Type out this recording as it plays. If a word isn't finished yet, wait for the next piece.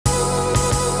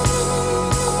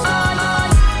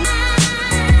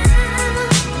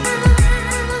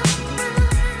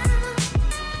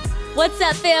What's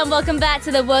up, fam? Welcome back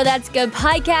to the Whoa, That's Good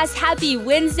podcast. Happy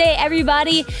Wednesday,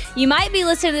 everybody. You might be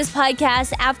listening to this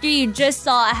podcast after you just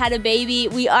saw I had a baby.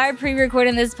 We are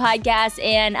pre-recording this podcast,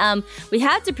 and we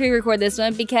have to pre-record this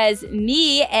one because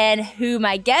me and who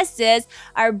my guest is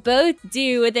are both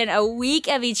due within a week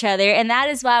of each other, and that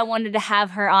is why I wanted to have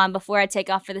her on before I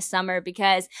take off for the summer,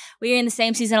 because we are in the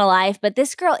same season of life. But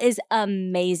this girl is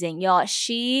amazing, y'all.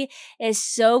 She is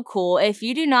so cool. If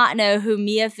you do not know who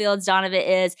Mia Fields Donovan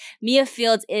is, Mia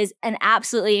Fields is an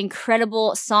absolutely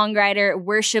incredible songwriter,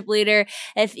 worship leader.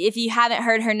 If you haven't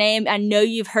heard her name, I know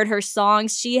you've heard her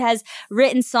songs. She has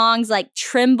written songs like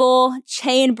Tremble,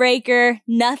 Chain Breaker,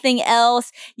 Nothing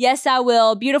Else, Yes I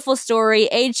Will, Beautiful Story,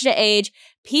 Age to Age,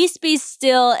 Peace Be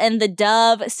Still, and The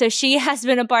Dove. So she has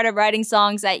been a part of writing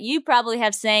songs that you probably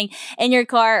have sang in your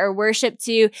car or worship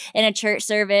to in a church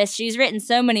service. She's written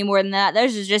so many more than that.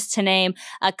 Those are just to name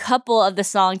a couple of the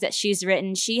songs that she's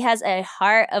written. She has a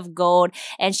heart of gold,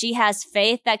 and she has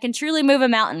faith that can truly move a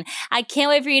mountain. I can't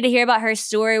wait for you to hear about her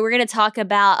story. We're going to talk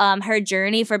about her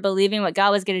journey for believing what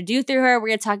God was going to do through her. We're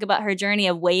going to talk about her journey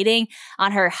of waiting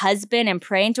on her husband and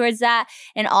praying towards that,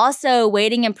 and also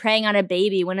waiting and praying on a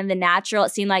baby when in the natural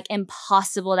seemed like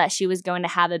impossible that she was going to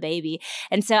have a baby.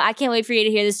 And so I can't wait for you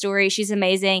to hear the story. She's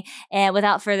amazing. And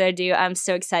without further ado, I'm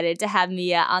so excited to have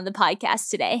Mia on the podcast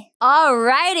today.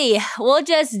 Alrighty, we'll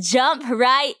just jump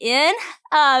right in.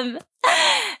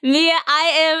 Mia,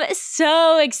 I am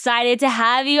so excited to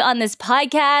have you on this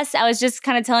podcast. I was just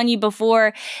kind of telling you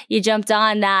before you jumped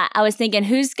on that I was thinking,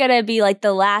 who's going to be like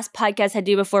the last podcast I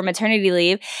do before maternity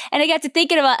leave? And I got to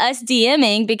thinking about us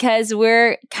DMing because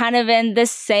we're kind of in the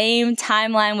same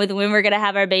timeline with when we're going to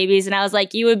have our babies. And I was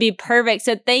like, you would be perfect.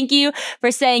 So thank you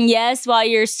for saying yes while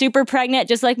you're super pregnant,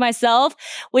 just like myself.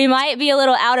 We might be a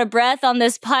little out of breath on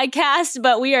this podcast,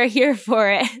 but we are here for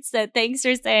it. So thanks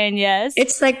for saying yes.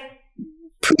 It's like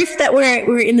proof that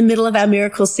we're in the middle of our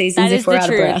miracle seasons if we're out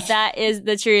of breath. That is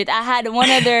the truth. I had one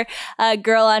other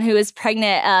girl on who was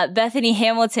pregnant. Bethany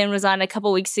Hamilton was on a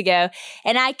couple weeks ago,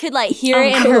 and I could like hear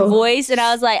it in her voice, and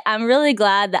I was like, I'm really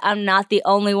glad that I'm not the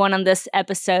only one on this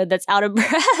episode that's out of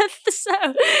breath. So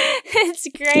it's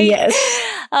great. Yes.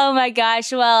 Oh my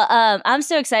gosh. Well, I'm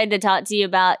so excited to talk to you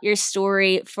about your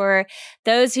story. For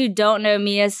those who don't know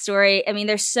Mia's story, I mean,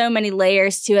 there's so many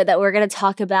layers to it that we're going to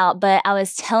talk about, but I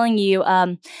was telling you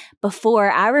before,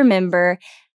 I remember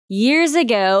years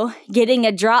ago getting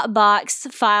a Dropbox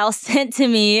file sent to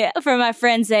me from my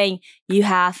friend saying, you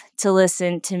have to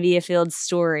listen to Mia Fields'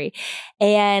 story.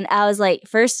 And I was like,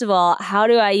 first of all, how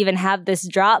do I even have this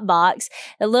Dropbox?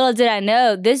 And little did I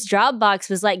know, this Dropbox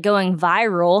was like going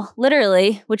viral,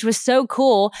 literally, which was so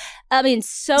cool. I mean,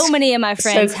 so many of my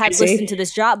friends had listened to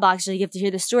this Dropbox, so you get to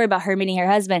hear the story about her meeting her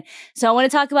husband. So I want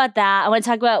to talk about that. I want to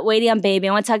talk about waiting on baby.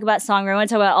 I want to talk about songwriting. I want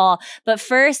to talk about all. But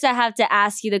first, I have to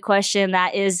ask you the question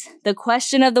that is the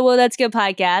question of the Whoa, That's Good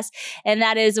podcast. And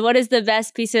that is, what is the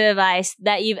best piece of advice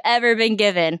that you've ever been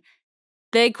given?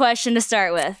 Big question to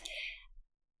start with.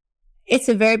 It's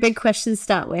a very big question to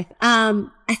start with.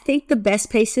 I think the best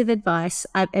piece of advice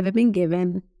I've ever been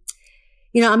given,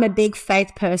 you know, I'm a big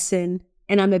faith person,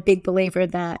 and I'm a big believer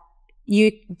that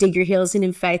you dig your heels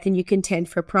in faith and you contend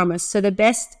for a promise. So the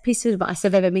best piece of advice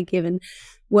I've ever been given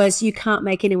was, you can't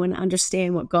make anyone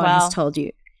understand what God has told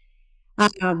you.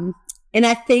 And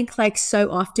I think like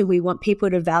so often we want people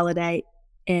to validate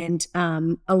and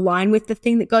align with the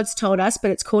thing that God's told us,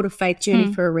 but it's called a faith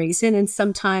journey for a reason. And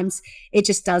sometimes it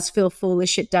just does feel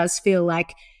foolish. It does feel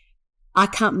like I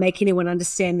can't make anyone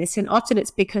understand this. And often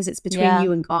it's because it's between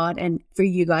you and God, and for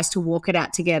you guys to walk it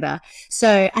out together.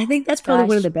 So I think that's probably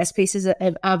one of the best pieces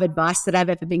of advice that I've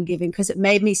ever been given, because it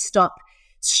made me stop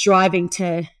striving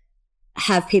to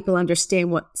have people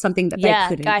understand something that they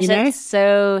couldn't. Gosh, you know? That's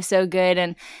so good.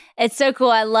 And it's so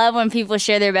cool. I love when people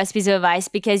share their best piece of advice,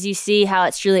 because you see how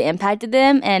it's truly impacted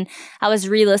them. And I was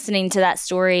re-listening to that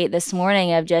story this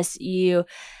morning of just you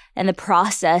and the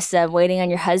process of waiting on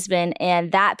your husband.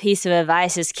 And that piece of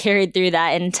advice is carried through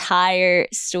that entire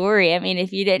story. I mean,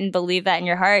 if you didn't believe that in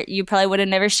your heart, you probably would have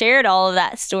never shared all of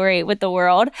that story with the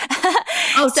world.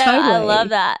 Oh, so totally. I love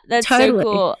that. That's so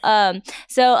cool.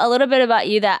 So a little bit about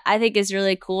you that I think is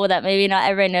really cool that maybe not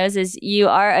everyone knows is you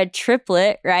are a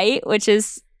triplet, right? Which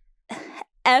is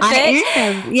epic. I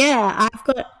am. Yeah, I've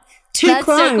got two That's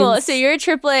clones. so cool. So you're a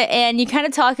triplet, and you kind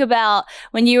of talk about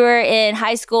when you were in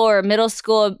high school or middle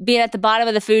school being at the bottom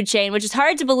of the food chain, which is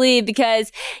hard to believe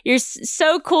because you're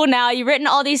so cool now. You've written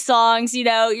all these songs, you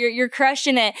know, you're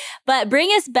crushing it. But bring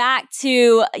us back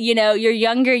to, you know, your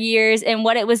younger years and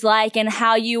what it was like and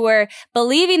how you were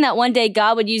believing that one day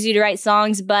God would use you to write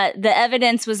songs, but the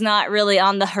evidence was not really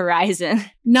on the horizon.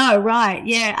 No, right.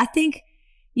 Yeah, I think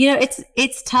You know,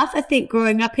 it's tough, I think,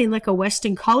 growing up in like a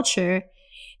Western culture,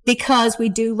 because we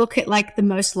do look at like the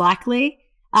most likely.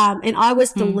 And I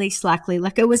was the least likely.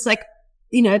 Like it was like,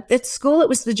 you know, at school, it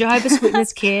was the Jehovah's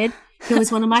Witness kid who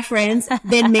was one of my friends,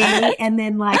 then me, and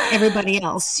then like everybody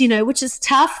else, you know, which is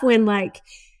tough when like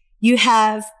you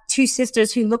have two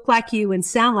sisters who look like you and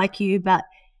sound like you, but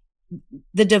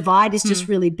the divide is just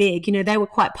really big. You know, they were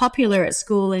quite popular at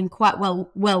school and quite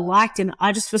well liked, and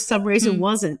I just for some reason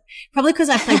wasn't. Probably because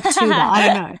I played tuba. I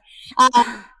don't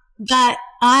know. But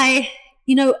I,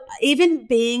 you know, even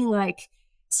being like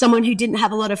someone who didn't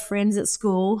have a lot of friends at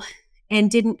school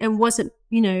and wasn't,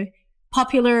 you know,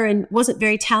 popular and wasn't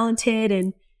very talented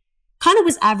and kind of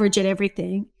was average at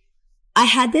everything, I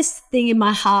had this thing in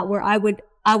my heart where I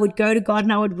would go to God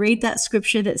and I would read that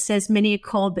scripture that says many are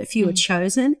called, but few are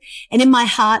chosen. And in my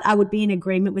heart, I would be in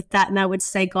agreement with that. And I would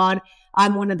say, God,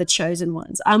 I'm one of the chosen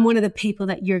ones. I'm one of the people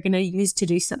that you're going to use to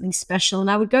do something special.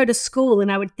 And I would go to school and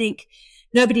I would think,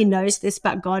 nobody knows this,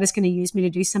 but God is going to use me to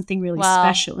do something really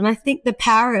special. And I think the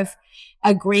power of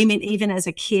agreement, even as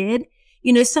a kid,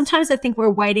 you know, sometimes I think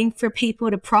we're waiting for people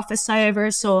to prophesy over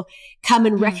us or come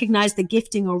and recognize the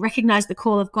gifting or recognize the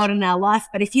call of God in our life.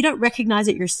 But if you don't recognize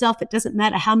it yourself, it doesn't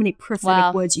matter how many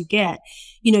prophetic words you get.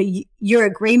 You know, your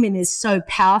agreement is so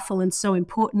powerful and so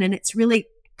important. And it's really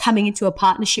coming into a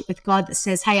partnership with God that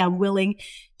says, hey, I'm willing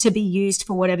to be used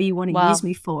for whatever you want to use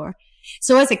me for.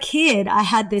 So as a kid, I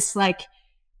had this like,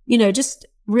 you know, just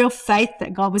real faith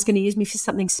that God was going to use me for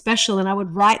something special. And I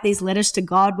would write these letters to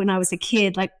God when I was a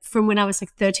kid, like from when I was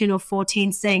like 13 or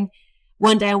 14, saying,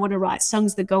 one day I want to write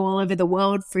songs that go all over the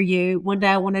world for you. One day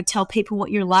I want to tell people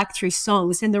what you're like through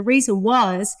songs. And the reason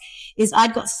is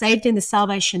I'd got saved in the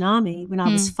Salvation Army when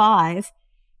I was 5,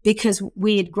 because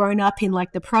we had grown up in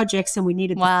like the projects and we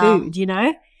needed the food, you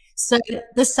know? So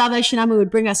the Salvation Army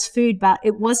would bring us food, but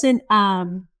it wasn't,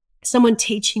 someone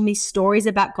teaching me stories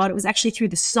about God. It was actually through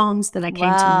the songs that I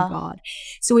came to know God.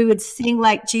 So we would sing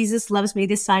like, Jesus loves me,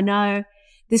 this I know,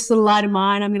 this little light of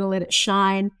mine, I'm going to let it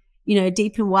shine, you know,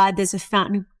 deep and wide, there's a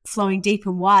fountain flowing deep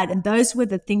and wide. And those were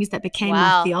the things that became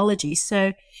my theology.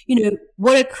 So, you know,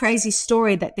 what a crazy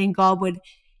story that then God would,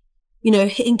 you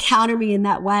know, encounter me in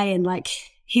that way, and like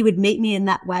he would meet me in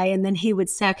that way. And then he would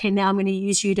say, okay, now I'm going to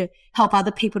use you to help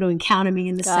other people to encounter me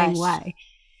in the same way.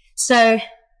 So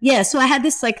yeah, so I had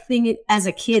this like thing as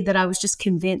a kid that I was just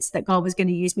convinced that God was going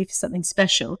to use me for something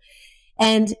special.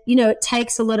 And, you know, it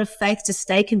takes a lot of faith to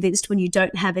stay convinced when you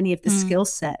don't have any of the skill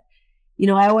set. You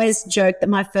know, I always joke that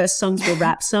my first songs were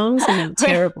rap songs and they were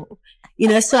terrible. You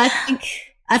know, so I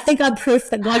think I'm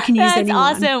proof that God can use anyone.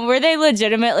 That's awesome. Were they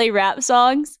legitimately rap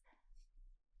songs?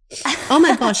 Oh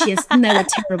my gosh, yes, and they were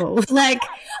terrible. Like,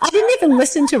 I didn't even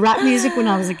listen to rap music when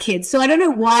I was a kid, so I don't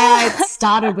know why I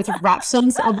started with rap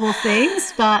songs of all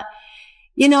things. But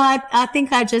you know, I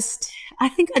think I just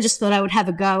thought I would have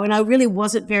a go, and I really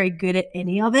wasn't very good at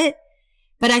any of it.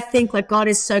 But I think like God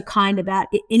is so kind about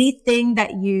it. Anything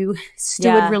that you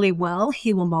steward really well,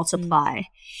 he will multiply.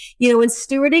 You know, and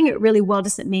stewarding it really well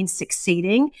doesn't mean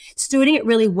succeeding. Stewarding it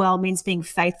really well means being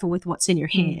faithful with what's in your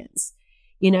hands.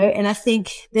 You know, and I think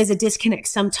there's a disconnect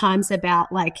sometimes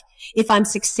about like, if I'm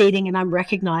succeeding and I'm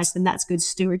recognized, then that's good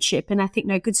stewardship. And I think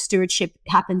no, good stewardship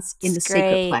happens in the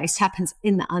secret place, happens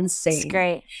in the unseen. It's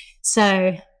great.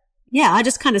 So yeah, I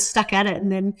just kind of stuck at it and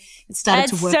then it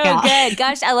started to work out. That's so good.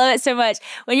 Gosh, I love it so much.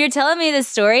 When you're telling me this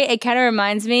story, it kind of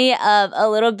reminds me of a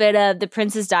little bit of The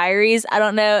Princess Diaries. I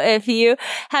don't know if you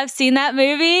have seen that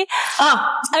movie.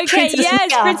 Oh, okay.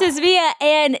 Princess Mia.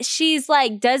 And she's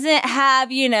like, doesn't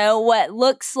have, you know, what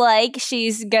looks like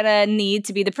she's gonna need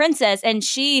to be the princess. And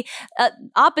she,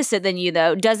 opposite than you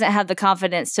though, doesn't have the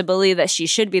confidence to believe that she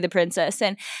should be the princess.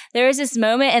 And there was this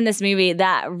moment in this movie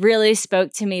that really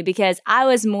spoke to me, because I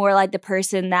was more like the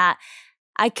person that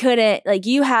I couldn't, like,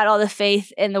 you had all the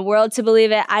faith in the world to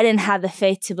believe it. I didn't have the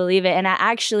faith to believe it. And I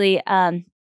actually,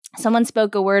 someone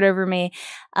spoke a word over me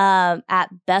at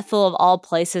Bethel of all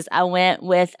places. I went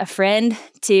with a friend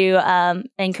to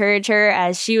encourage her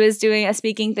as she was doing a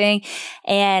speaking thing.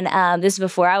 And this was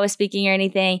before I was speaking or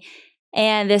anything.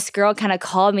 And this girl kind of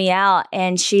called me out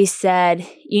and she said,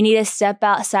 you need to step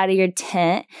outside of your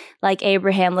tent like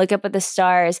Abraham, look up at the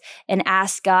stars and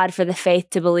ask God for the faith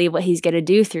to believe what he's going to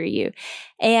do through you.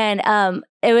 And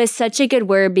it was such a good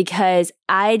word, because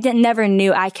I never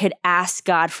knew I could ask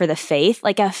God for the faith.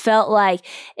 Like, I felt like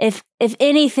if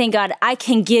anything, God, I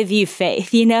can give you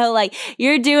faith, you know, like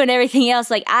you're doing everything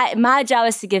else. Like my job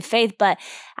is to give faith, but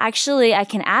actually I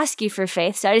can ask you for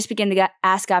faith. So I just began to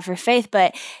ask God for faith.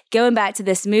 But going back to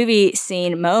this movie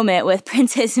scene moment with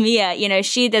Princess Mia, you know,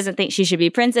 she she doesn't think she should be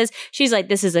princess. She's like,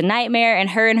 this is a nightmare. And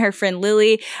her friend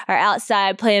Lily are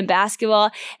outside playing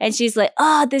basketball. And she's like,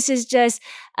 oh, this is just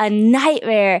a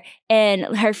nightmare.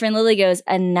 And her friend Lily goes,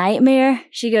 a nightmare?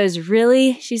 She goes,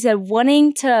 really? She said,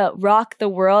 wanting to rock the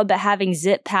world but having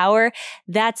zip power,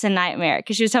 that's a nightmare.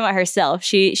 Because she was talking about herself.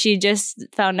 She just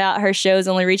found out her show's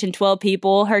only reaching 12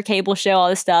 people, her cable show, all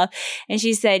this stuff. And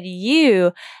she said,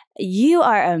 you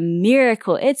are a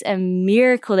miracle. It's a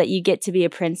miracle that you get to be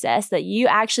a princess, that you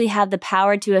actually have the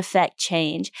power to affect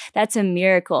change. That's a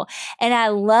miracle. And I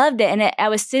loved it. And I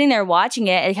was sitting there watching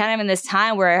it and kind of in this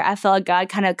time where I felt God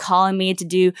kind of calling me to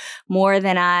do more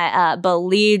than I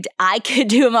believed I could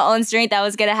do in my own strength. I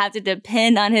was going to have to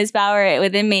depend on his power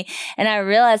within me. And I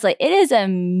realized like it is a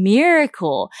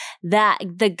miracle that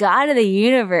the God of the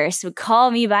universe would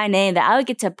call me by name, that I would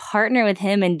get to partner with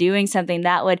him in doing something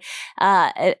that would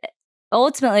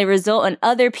ultimately result in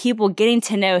other people getting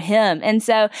to know him. And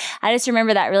so I just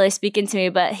remember that really speaking to me.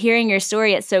 But hearing your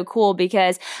story, it's so cool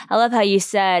because I love how you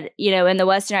said, you know, in the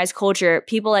westernized culture,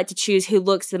 people like to choose who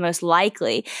looks the most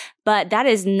likely. But that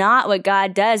is not what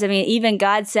God does. I mean, even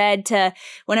God said to,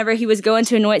 whenever he was going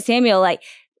to anoint Samuel, like,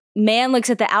 man looks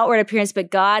at the outward appearance,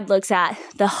 but God looks at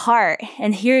the heart.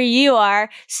 And here you are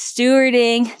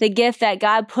stewarding the gift that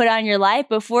God put on your life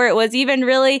before it was even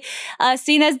really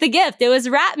seen as the gift. It was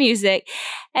rap music.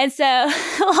 And so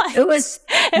it was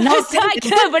not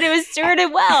good, but it was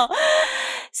stewarded well.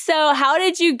 So how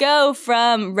did you go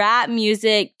from rap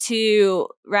music to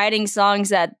writing songs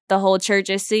that the whole church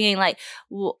is singing? Like,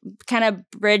 kind of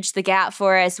bridge the gap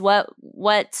for us.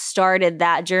 What started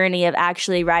that journey of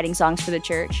actually writing songs for the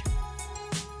church?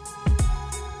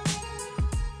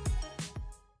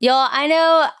 Y'all, I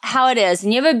know how it is.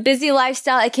 And you have a busy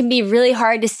lifestyle. It can be really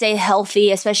hard to stay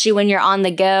healthy, especially when you're on the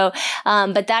go.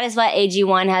 But that is why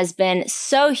AG1 has been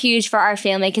so huge for our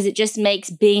family, because it just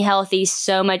makes being healthy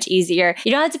so much easier.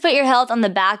 You don't have to put your health on the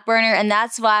back burner. And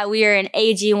that's why we are an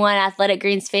AG1 Athletic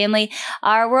Greens family.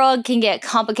 Our world can get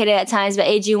complicated at times, but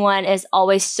AG1 is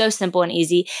always so simple and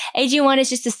easy. AG1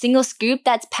 is just a single scoop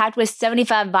that's packed with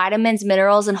 75 vitamins,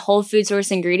 minerals, and whole food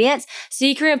source ingredients. So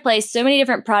you can replace so many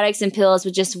different products and pills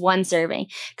with just one serving.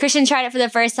 Christian tried it for the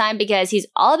first time because he's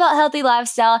all about healthy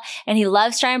lifestyle and he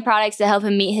loves trying products to help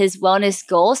him meet his wellness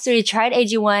goals. So he tried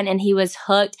AG1 and he was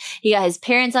hooked. He got his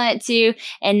parents on it too.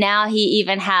 And now he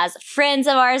even has friends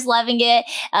of ours loving it.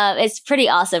 It's pretty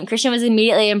awesome. Christian was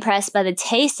immediately impressed by the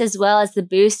taste as well as the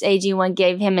boost AG1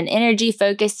 gave him an energy,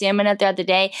 focus, stamina throughout the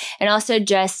day, and also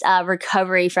just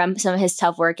recovery from some of his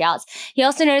tough workouts. He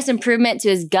also noticed improvement to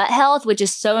his gut health, which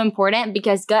is so important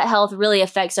because gut health really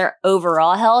affects our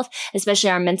overall health, especially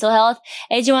our mental health.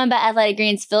 AG1 by Athletic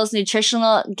Greens fills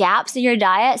nutritional gaps in your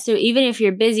diet. So even if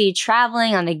you're busy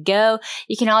traveling on the go,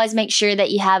 you can always make sure that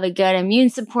you have a good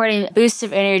immune supporting boost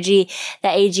of energy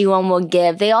that AG1 will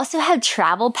give. They also have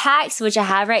travel packs, which I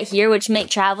have right here, which make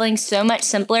traveling so much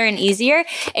simpler and easier.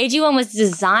 AG1 was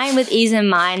designed with ease in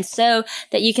mind so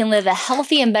that you can live a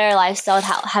healthy and better lifestyle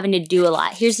without having to do a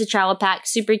lot. Here's the travel pack,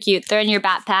 super cute. Throw in your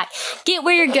backpack, get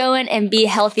where you're going, and be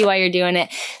healthy while you're doing it.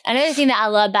 Another thing that I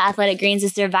love about Athletic Greens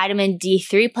is their vitamin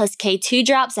D3 plus K2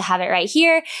 drops. I have it right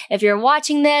here. If you're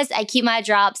watching this, I keep my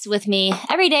drops with me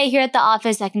every day here at the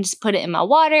office. I can just put it in my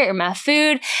water or my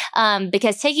food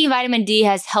because taking vitamin D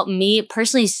has helped me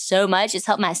personally so much. It's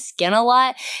helped my skin a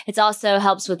lot. It also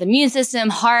helps with the immune system,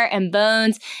 heart, and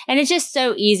bones. And it's just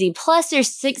so easy. Plus, there's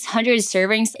 600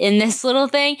 servings in this little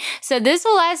thing. So this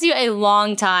will last you a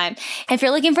long time. If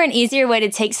you're looking for an easier way to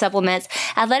take supplements,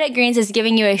 Athletic Greens is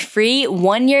giving you a free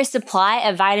 1-year supply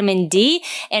of vitamin D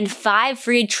and 5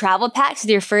 free travel packs with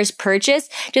your first purchase.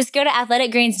 Just go to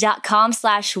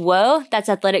athleticgreens.com/whoa. That's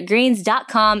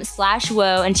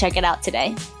athleticgreens.com/whoa and check it out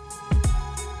today.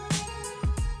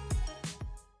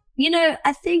 You know,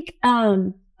 I think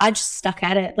I just stuck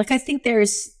at it. Like, I think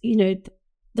there's, you know,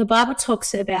 the Bible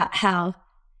talks about how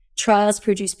trials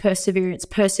produce perseverance,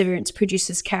 perseverance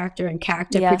produces character, and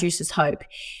character produces hope.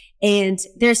 And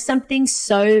there's something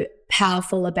so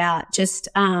powerful about just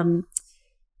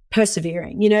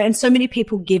persevering, you know, and so many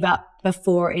people give up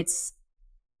before it's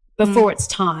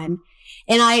time.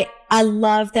 And I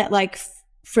love that, like,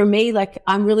 for me, like,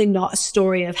 I'm really not a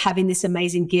story of having this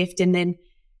amazing gift and then,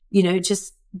 you know,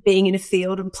 just being in a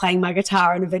field and playing my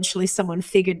guitar and eventually someone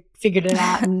figured it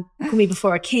out and put me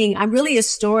before a king. I'm really a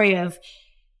story of,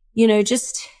 you know,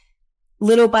 just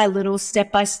little by little, step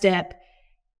by step,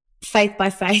 faith by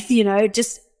faith, you know,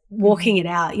 just walking it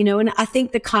out, you know. And I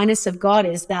think the kindness of God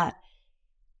is that,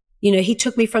 you know, he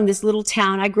took me from this little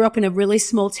town. I grew up in a really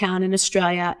small town in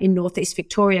Australia in Northeast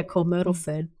Victoria called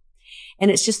Myrtleford. And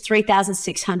it's just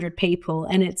 3,600 people.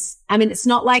 And it's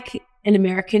not like an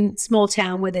American small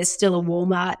town where there's still a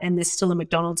Walmart and there's still a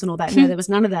McDonald's and all that. No, there was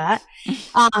none of that.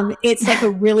 It's like a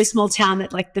really small town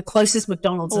that like the closest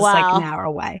McDonald's is like an hour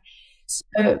away.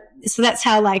 So that's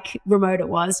how like remote it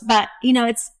was. But, you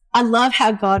know, I love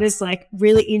how God is like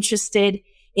really interested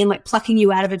in like plucking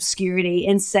you out of obscurity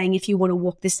and saying, if you want to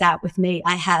walk this out with me,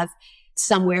 I have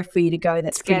somewhere for you to go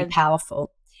that's pretty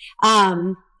powerful.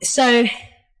 So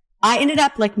I ended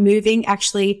up like moving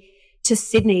actually to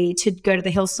Sydney to go to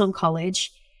the Hillsong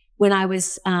College when I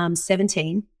was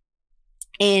 17.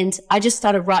 And I just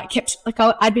started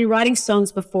I'd been writing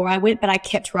songs before I went, but I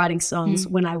kept writing songs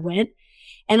when I went.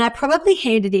 And I probably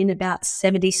handed in about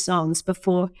 70 songs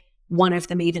before one of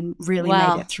them even really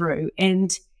made it through.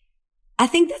 And I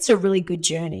think that's a really good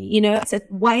journey. You know, it's a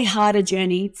way harder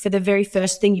journey for the very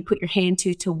first thing you put your hand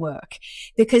to work,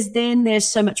 because then there's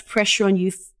so much pressure on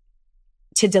you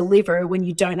to deliver when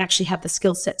you don't actually have the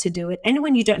skill set to do it, and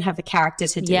when you don't have the character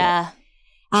to do it.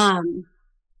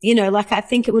 You know, like I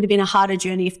think it would have been a harder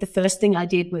journey if the first thing I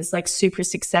did was like super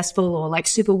successful or like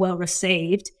super well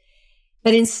received.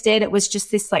 But instead it was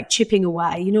just this like chipping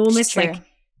away, you know, almost like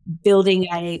building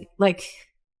a, like,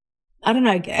 I don't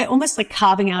know, almost like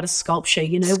carving out a sculpture,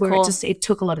 you know, where it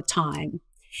took a lot of time.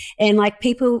 And like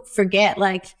people forget,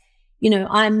 like, you know,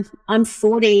 I'm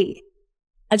 40.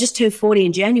 I just turned 40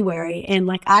 in January, and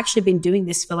like I actually been doing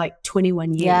this for like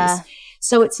 21 years. Yeah.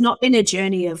 So it's not been a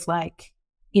journey of like,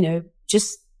 you know,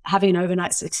 just having an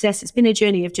overnight success. It's been a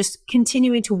journey of just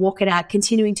continuing to walk it out,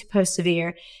 continuing to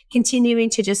persevere, continuing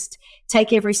to just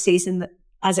take every season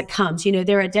as it comes. You know,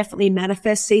 there are definitely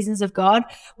manifest seasons of God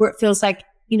where it feels like,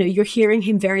 you know, you're hearing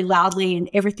him very loudly and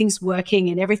everything's working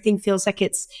and everything feels like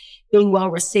it's being well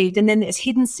received. And then there's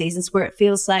hidden seasons where it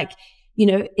feels like, you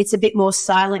know, it's a bit more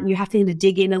silent and you're having to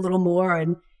dig in a little more,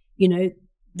 and, you know,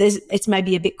 it's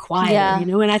maybe a bit quieter, you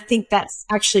know, and I think that's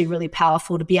actually really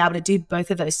powerful to be able to do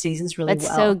both of those seasons really well.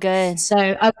 That's so good.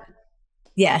 So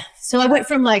I went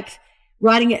from like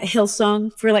writing at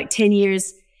Hillsong for like 10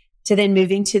 years to then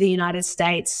moving to the United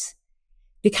States,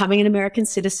 becoming an American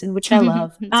citizen, which I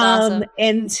love, awesome.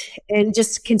 and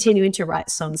just continuing to write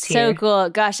songs here. So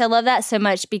cool. Gosh, I love that so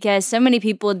much, because so many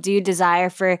people do desire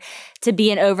to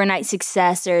be an overnight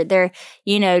success, or they're,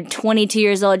 you know, 22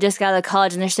 years old, just got out of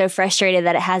college, and they're so frustrated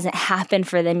that it hasn't happened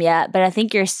for them yet. But I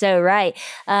think you're so right.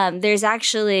 There's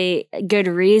actually a good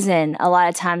reason a lot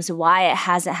of times why it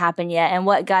hasn't happened yet, and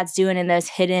what God's doing in those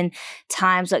hidden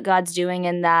times, what God's doing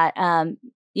in that,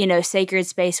 you know, sacred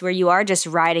space where you are just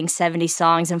writing 70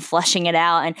 songs and flushing it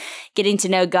out and getting to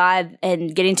know God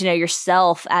and getting to know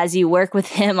yourself as you work with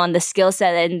him on the skill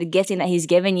set and the gifting that he's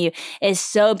given you is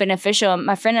so beneficial.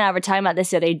 My friend and I were talking about this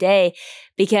the other day,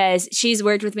 because she's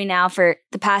worked with me now for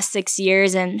the past 6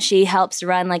 years, and she helps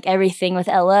run like everything with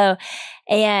LO.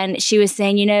 And she was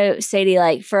saying, you know, Sadie,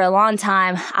 like for a long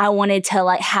time, I wanted to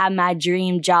like have my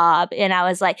dream job. And I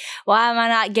was like, why am I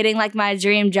not getting like my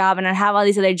dream job? And I have all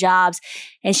these other jobs.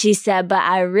 And she said, but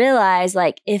I realized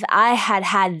like if I had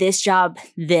had this job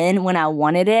then when I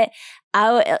wanted it,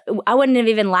 I wouldn't have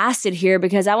even lasted here,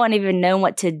 because I wouldn't even know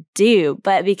what to do.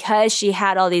 But because she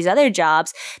had all these other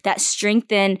jobs that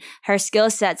strengthened her skill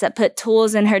sets, that put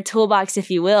tools in her toolbox, if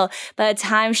you will, by the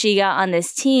time she got on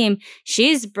this team,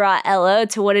 she's brought LO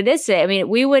to what it is today. I mean,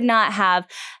 we would not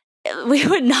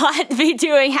be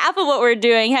doing half of what we're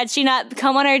doing had she not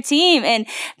come on our team and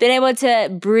been able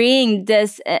to bring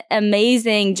this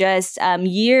amazing just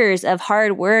years of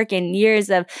hard work and years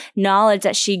of knowledge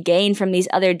that she gained from these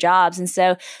other jobs. And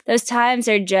so those times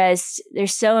are just, they're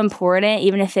so important,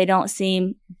 even if they don't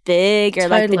seem big or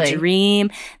like the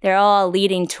dream. They're all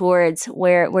leading towards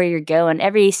where you're going.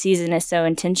 Every season is so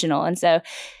intentional. And so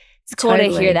it's cool to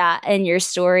hear that in your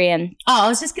story. And I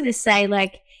was just going to say,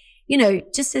 like, you know,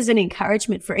 just as an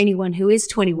encouragement for anyone who is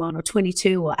 21 or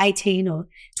 22 or 18 or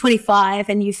 25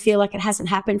 and you feel like it hasn't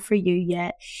happened for you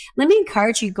yet, let me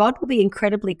encourage you, God will be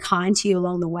incredibly kind to you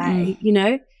along the way. You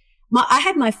know, I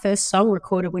had my first song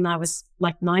recorded when I was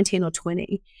like 19 or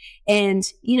 20. And,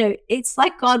 you know, it's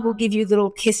like God will give you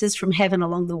little kisses from heaven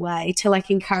along the way to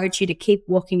like encourage you to keep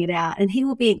walking it out. And he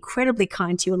will be incredibly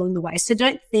kind to you along the way. So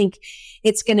don't think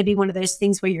it's going to be one of those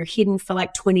things where you're hidden for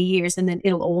like 20 years and then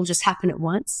it'll all just happen at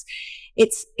once.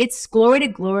 It's glory to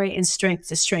glory and strength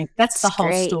to strength. That's the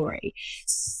whole story.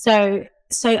 So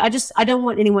I don't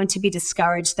want anyone to be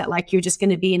discouraged that like you're just going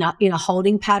to be in a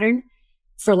holding pattern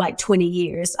for like 20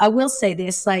 years. I will say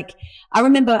this, like I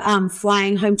remember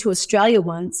flying home to Australia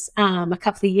once a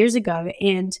couple of years ago,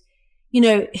 and you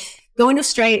know, going to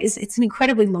Australia it's an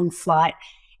incredibly long flight,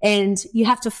 and you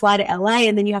have to fly to LA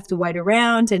and then you have to wait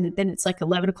around, and then it's like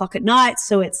 11 o'clock at night.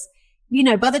 So it's, you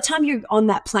know, by the time you're on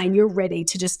that plane, you're ready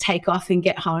to just take off and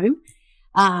get home.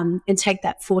 and take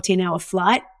that 14-hour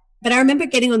flight. But I remember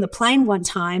getting on the plane one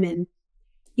time and,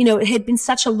 you know, it had been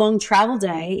such a long travel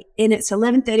day and it's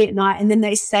 11:30 at night. And then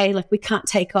they say, like, we can't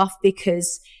take off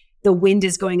because the wind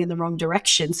is going in the wrong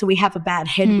direction. So we have a bad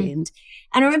headwind.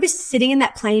 And I remember sitting in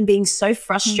that plane being so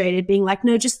frustrated, being like,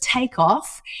 no, just take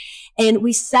off. And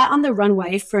we sat on the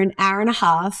runway for an hour and a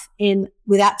half and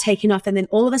without taking off. And then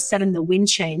all of a sudden the wind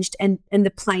changed and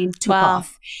the plane took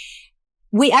off.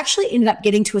 We actually ended up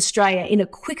getting to Australia in a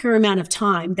quicker amount of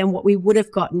time than what we would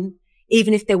have gotten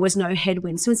even if there was no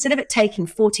headwind. So instead of it taking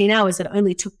 14 hours, it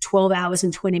only took 12 hours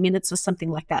and 20 minutes or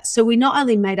something like that. So we not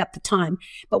only made up the time,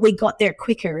 but we got there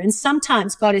quicker. And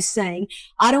sometimes God is saying,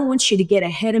 I don't want you to get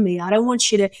ahead of me. I don't want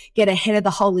you to get ahead of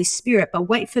the Holy Spirit, but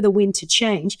wait for the wind to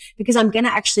change because I'm going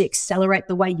to actually accelerate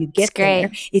the way you get there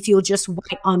if you'll just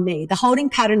wait on me. The holding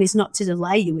pattern is not to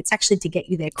delay you. It's actually to get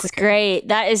you there quicker. That's great.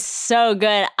 That is so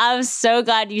good. I'm so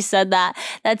glad you said that.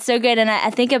 That's so good. And I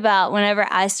think about whenever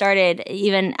I started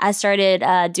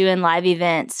doing live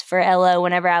events for LO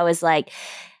whenever I was like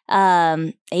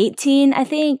 18, I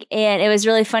think. And it was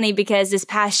really funny because this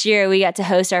past year we got to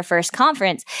host our first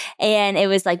conference and it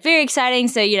was like very exciting.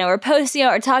 So, you know, we're posting it,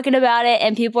 we're talking about it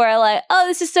and people are like, oh,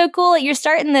 this is so cool that you're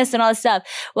starting this and all this stuff.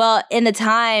 Well, in the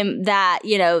time that,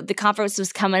 you know, the conference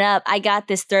was coming up, I got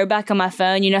this throwback on my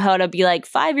phone. You know how it'll be like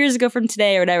 5 years ago from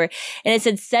today or whatever. And it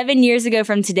said 7 years ago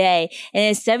from today. And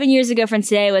then 7 years ago from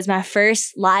today was my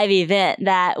first live event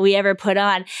that we ever put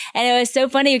on. And it was so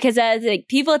funny because I was like,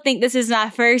 people think this is my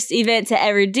first event to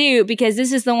ever do because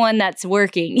this is the one that's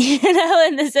working, you know,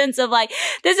 in the sense of like,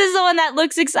 this is the one that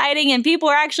looks exciting and people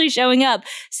are actually showing up.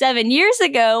 7 years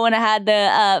ago when I had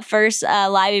the first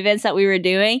live events that we were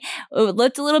doing, it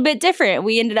looked a little bit different.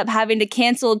 We ended up having to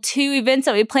cancel 2 events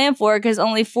that we planned for because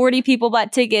only 40 people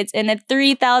bought tickets in a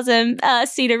 3,000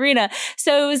 seat arena.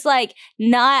 So it was like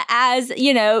not as,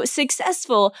 you know,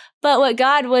 successful. But what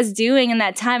God was doing in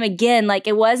that time, again, like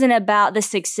it wasn't about the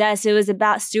success. It was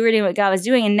about stewarding what God was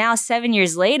doing. And now 7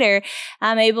 years later,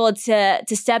 I'm able to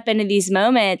step into these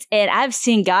moments and I've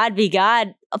seen God be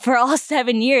God for all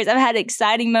 7 years. I've had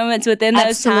exciting moments within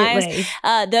those times.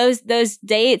 Those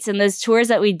dates and those tours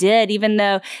that we did, even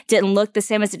though it didn't look the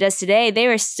same as it does today, they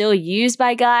were still used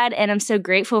by God. And I'm so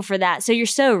grateful for that. So you're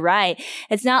so right.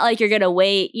 It's not like you're going to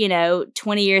wait, you know,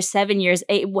 20 years, 7 years,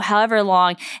 8, however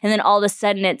long. And then all of a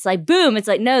sudden it's like, boom. It's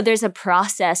like, no, there's a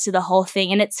process to the whole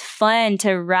thing. And it's fun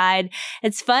to ride.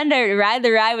 It's fun to ride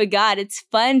the ride with God. It's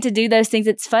fun to do those things.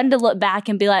 It's fun to look back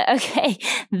and be like, okay,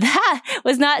 that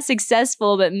was not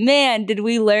successful, but man, did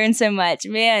we learn so much.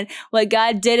 Man, what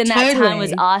God did in that time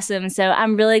was awesome. So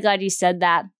I'm really glad you said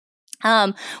that.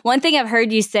 One thing I've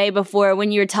heard you say before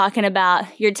when you were talking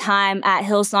about your time at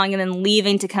Hillsong and then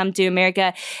leaving to come to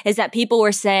America is that people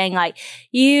were saying like,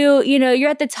 you know, you're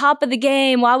at the top of the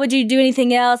game. Why would you do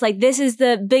anything else? Like this is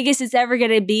the biggest it's ever going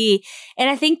to be. And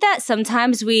I think that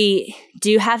sometimes we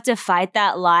do have to fight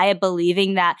that lie of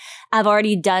believing that I've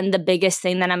already done the biggest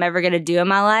thing that I'm ever going to do in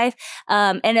my life.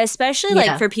 And especially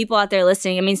like for people out there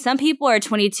listening, I mean, some people are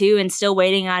 22 and still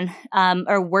waiting on,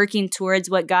 or working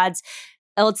towards what God's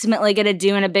ultimately going to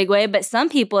do in a big way. But some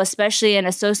people, especially in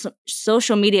a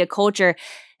social media culture,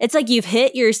 it's like you've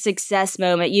hit your success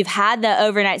moment. You've had the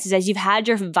overnight success. You've had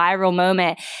your viral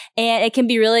moment. And it can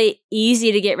be really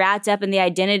easy to get wrapped up in the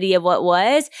identity of what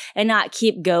was and not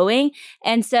keep going.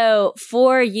 And so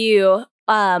for you,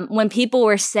 when people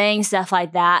were saying stuff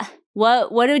like that,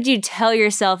 what did you tell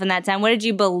yourself in that time? What did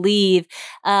you believe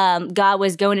God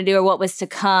was going to do or what was to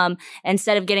come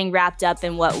instead of getting wrapped up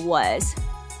in what was?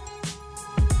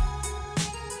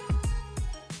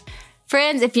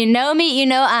 Friends, if you know me, you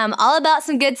know I'm all about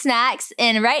some good snacks.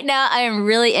 And right now I am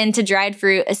really into dried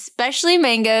fruit, especially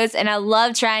mangoes. And I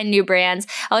love trying new brands.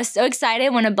 I was so excited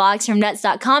when a box from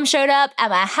nuts.com showed up at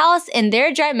my house and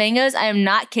their dried mangoes, I am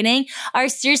not kidding, are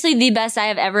seriously the best I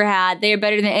have ever had. They are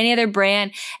better than any other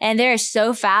brand. And they are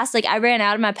so fast. Like I ran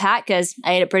out of my pack because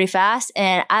I ate it pretty fast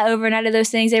and I overnighted those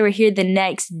things. They were here the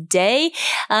next day.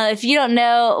 If you don't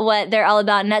know what they're all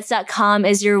about, nuts.com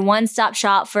is your one-stop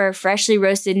shop for freshly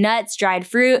roasted nuts, dried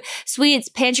fruit, sweets,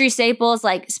 pantry staples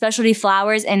like specialty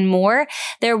flours, and more.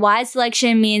 Their wide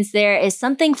selection means there is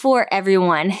something for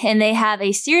everyone, and they have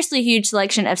a seriously huge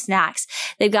selection of snacks.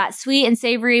 They've got sweet and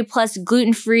savory, plus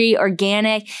gluten-free,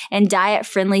 organic, and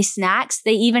diet-friendly snacks.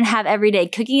 They even have everyday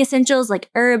cooking essentials like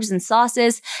herbs and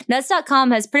sauces. Nuts.com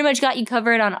has pretty much got you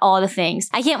covered on all the things.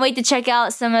 I can't wait to check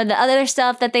out some of the other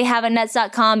stuff that they have at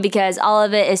Nuts.com because all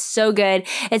of it is so good.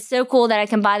 It's so cool that I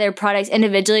can buy their products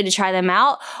individually to try them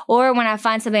out, or Or when I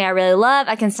find something I really love,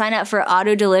 I can sign up for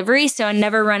auto delivery so I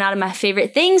never run out of my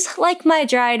favorite things, like my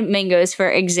dried mangoes, for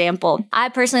example. I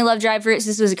personally love dried fruits.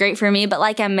 This was great for me, but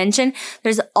like I mentioned,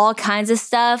 there's all kinds of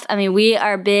stuff. I mean, we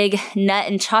are big nut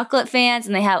and chocolate fans,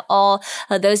 and they have all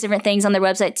of those different things on their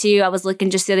website too. I was looking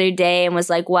just the other day and was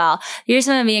like, wow, here's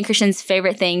some of me and Christian's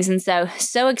favorite things. And so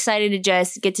excited to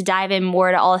just get to dive in more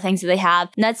to all the things that they have.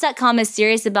 Nuts.com is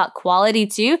serious about quality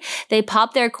too. They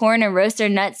pop their corn and roast their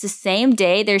nuts the same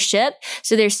day they're shipped.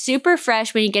 So they're super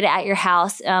fresh when you get it at your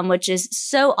house, which is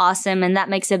so awesome. And that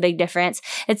makes a big difference.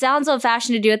 It sounds old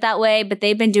fashioned to do it that way, but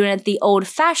they've been doing it the old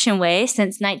fashioned way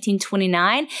since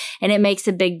 1929. And it makes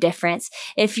a big difference.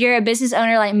 If you're a business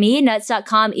owner like me,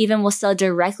 Nuts.com even will sell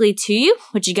directly to you,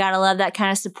 which you gotta love that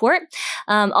kind of support.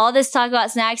 All this talk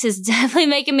about snacks is definitely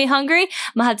making me hungry. I'm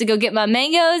gonna have to go get my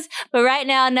mangoes. But right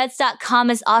now, Nuts.com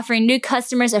is offering new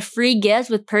customers a free gift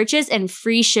with purchase and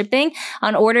free shipping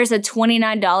on orders of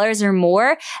 $29 or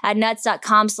more at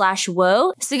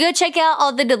nuts.com/whoa. So go check out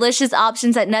all the delicious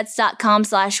options at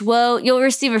nuts.com/whoa. You'll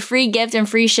receive a free gift and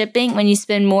free shipping when you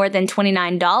spend more than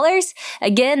 $29.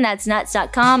 Again, that's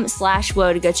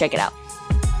nuts.com/whoa to go check it out.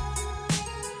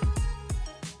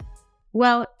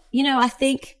 Well, I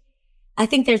think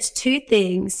there's two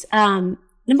things.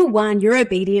 Number one, your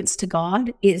obedience to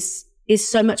God is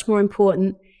so much more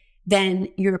important than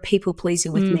your people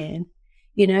pleasing with man,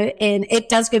 and it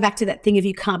does go back to that thing of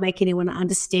you can't make anyone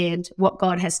understand what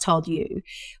God has told you,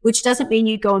 which doesn't mean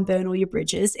you go and burn all your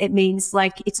bridges. It means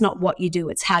it's not what you do,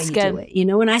 it's how you do it,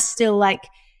 and I still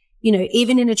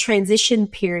even in a transition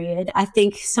period, I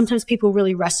think sometimes people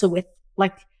really wrestle with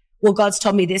well, God's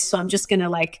told me this, so I'm just going to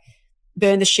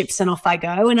burn the ships and off I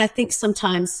go. And I think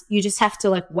sometimes you just have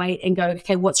to wait and go,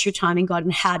 okay, what's your timing, God,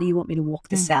 and how do you want me to walk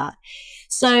this out?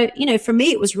 So, for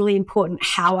me, it was really important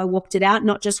how I walked it out,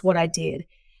 not just what I did.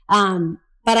 But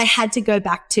I had to go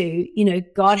back to,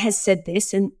 God has said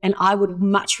this, and I would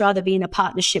much rather be in a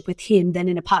partnership with him than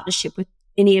in a partnership with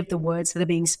any of the words that are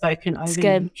being spoken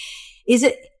over me. Is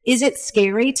it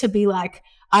scary to be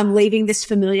I'm leaving this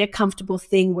familiar, comfortable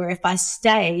thing where if I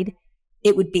stayed,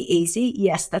 it would be easy?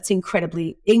 Yes, that's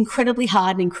incredibly, incredibly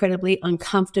hard and incredibly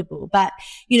uncomfortable. But,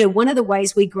 one of the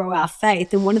ways we grow our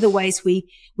faith and one of the ways we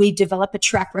develop a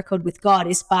track record with God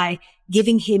is by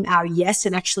giving him our yes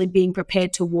and actually being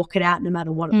prepared to walk it out no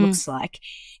matter what it looks like.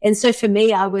 And so for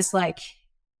me, I was I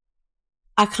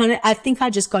think I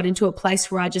just got into a place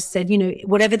where I just said,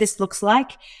 whatever this looks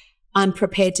like, I'm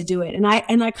prepared to do it. And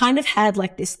I kind of had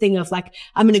this thing of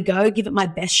I'm going to go give it my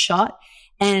best shot.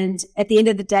 And at the end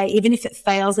of the day, even if it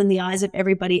fails in the eyes of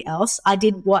everybody else, I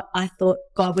did what I thought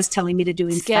God was telling me to do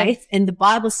in faith. And the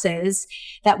Bible says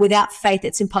that without faith,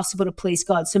 it's impossible to please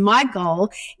God. So my goal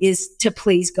is to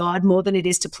please God more than it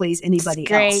is to please anybody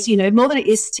else. More than it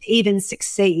is to even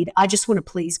succeed. I just want to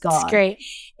please God. That's great.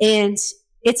 And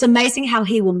it's amazing how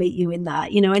he will meet you in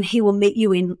that, and he will meet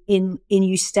you in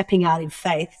you stepping out in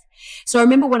faith. So I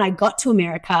remember when I got to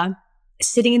America,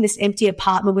 sitting in this empty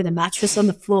apartment with a mattress on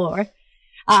the floor,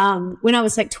 when I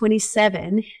was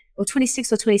 27 or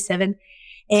 26 or 27.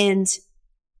 And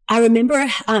I remember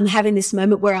having this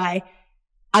moment where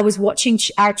I was watching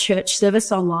our church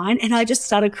service online and I just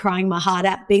started crying my heart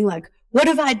out, being what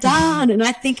have I done? And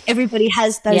I think everybody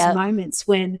has those moments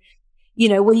when,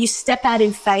 when you step out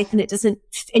in faith and it doesn't,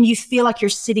 and you feel like you're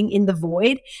sitting in the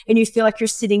void and you feel like you're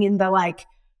sitting in the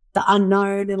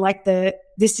unknown and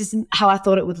this isn't how I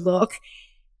thought it would look.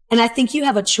 And I think you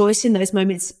have a choice in those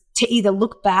moments to either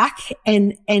look back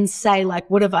and say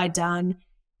what have I done?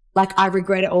 I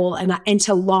regret it all and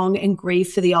to long and grieve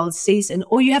for the old season.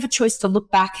 Or you have a choice to look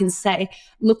back and say,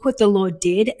 look what the Lord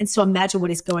did. And so imagine what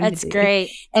he's going to do. That's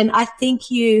great. And I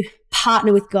think you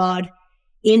partner with God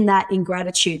in that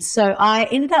ingratitude. So I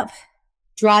ended up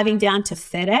driving down to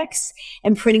FedEx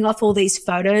and printing off all these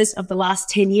photos of the last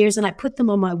 10 years. And I put them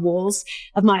on my walls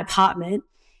of my apartment.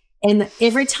 And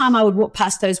every time I would walk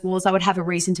past those walls, I would have a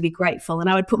reason to be grateful. And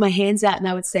I would put my hands out and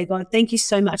I would say, God, thank you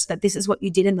so much that this is what you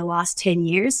did in the last 10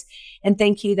 years. And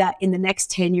thank you that in the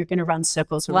next 10, you're going to run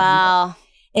circles around Wow.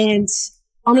 it. And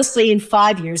honestly, in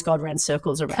 5 years, God ran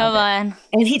circles around Come it. on.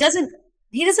 And he doesn't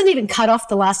even cut off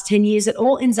the last 10 years. It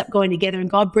all ends up going together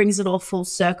and God brings it all full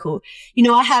circle.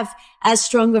 I have as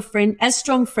strong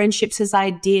friendships as I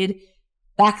did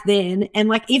back then. And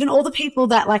like even all the people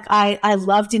that like I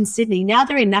loved in Sydney, now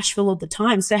they're in Nashville all the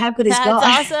time. So how good is God?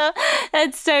 That's awesome.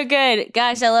 That's so good.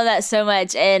 Gosh, I love that so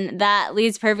much. And that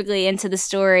leads perfectly into the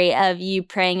story of you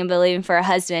praying and believing for a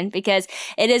husband, because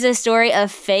it is a story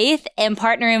of faith and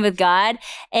partnering with God,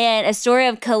 and a story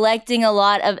of collecting a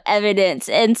lot of evidence.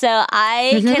 And so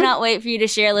I cannot wait for you to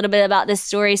share a little bit about this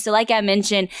story. So like I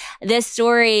mentioned, this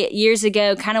story years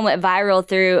ago kind of went viral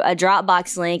through a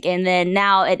Dropbox link, and then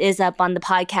now it is up on the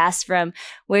podcast from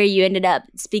where you ended up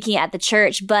speaking at the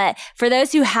church. But for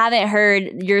those who haven't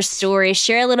heard your story,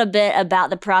 share a little bit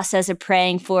about the process of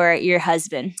praying for your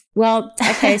husband. Well,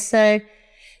 okay. So,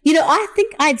 I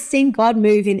think I'd seen God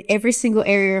move in every single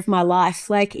area of my life.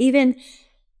 Like even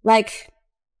like,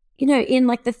 in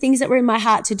like the things that were in my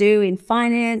heart to do, in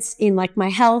finance, in like my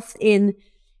health, in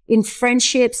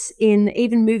friendships, in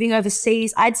even moving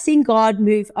overseas. I'd seen God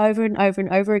move over and over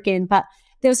and over again. But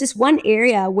there was this one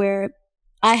area where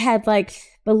I had like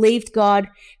believed God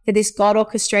for this God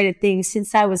orchestrated thing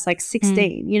since I was like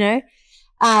 16,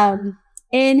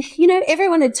 and,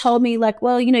 everyone had told me like,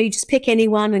 well, you just pick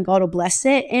anyone and God will bless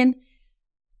it. And,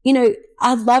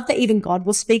 I love that even God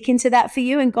will speak into that for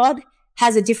you, and God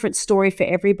has a different story for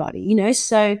everybody,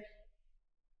 so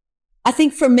I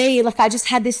think for me, like I just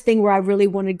had this thing where I really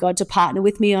wanted God to partner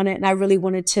with me on it. And I really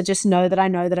wanted to just know that I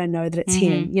know that it's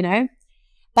him,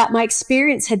 But my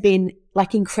experience had been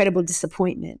like incredible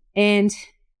disappointment. And,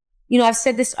 I've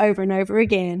said this over and over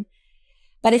again,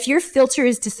 but if your filter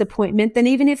is disappointment, then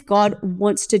even if God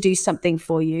wants to do something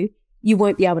for you, you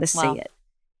won't be able to see it,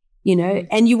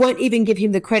 and you won't even give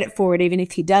him the credit for it, even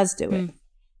if he does do it.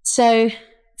 So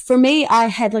for me, I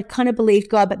had like kind of believed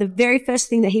God, but the very first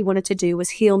thing that he wanted to do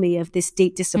was heal me of this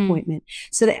deep disappointment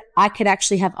so that I could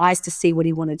actually have eyes to see what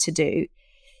he wanted to do.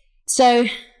 So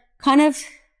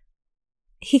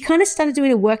he kind of started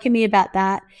doing a work in me about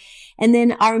that. And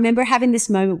then I remember having this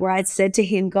moment where I'd said to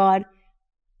him, God,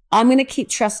 I'm going to keep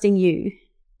trusting you,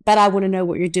 but I want to know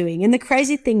what you're doing. And the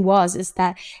crazy thing is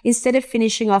that instead of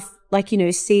finishing off like,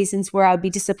 seasons where I'd be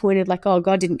disappointed, like, oh,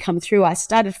 God didn't come through, I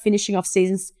started finishing off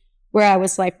seasons where I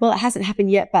was like, well, it hasn't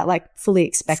happened yet, but like fully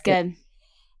expect it.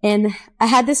 And I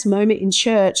had this moment in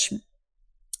church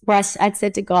where I'd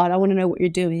said to God, I want to know what you're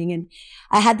doing. And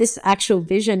I had this actual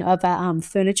vision of a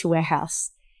furniture warehouse.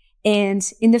 And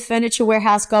in the furniture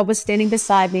warehouse, God was standing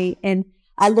beside me, and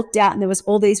I looked out and there was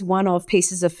all these one-off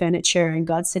pieces of furniture, and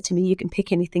God said to me, you can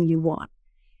pick anything you want,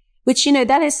 which,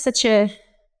 that's such a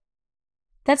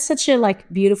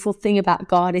like beautiful thing about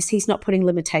God, is he's not putting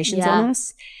limitations on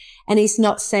us. And he's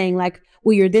not saying like,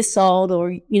 well, you're this old,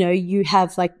 or, you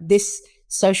have like this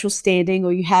social standing,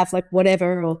 or you have like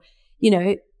whatever, or,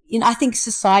 I think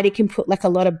society can put like a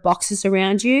lot of boxes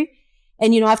around you.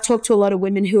 And, I've talked to a lot of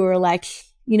women who are like,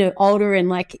 older, and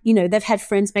like, they've had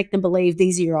friends make them believe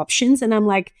these are your options. And I'm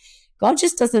like, God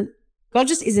just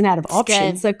isn't out of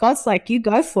options. So God's like, you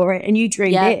go for it and you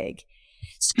dream big.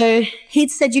 So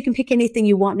he'd said, you can pick anything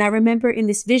you want. And I remember in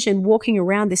this vision walking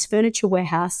around this furniture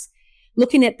warehouse,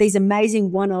 looking at these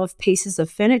amazing one-off pieces of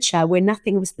furniture where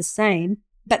nothing was the same,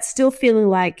 but still feeling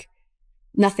like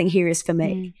nothing here is for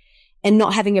me, and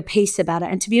not having a peace about it.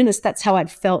 And to be honest, that's how I'd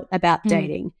felt about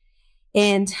dating.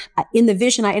 And in the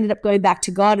vision, I ended up going back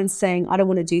to God and saying, I don't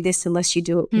want to do this unless you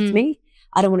do it with me.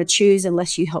 I don't want to choose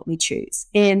unless you help me choose.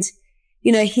 And,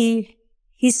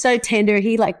 he's so tender.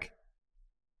 He like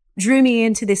drew me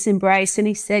into this embrace, and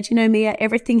he said, Mia,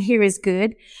 everything here is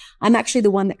good. I'm actually the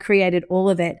one that created all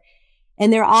of it.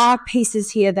 And there are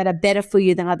pieces here that are better for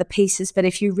you than other pieces. But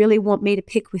if you really want me to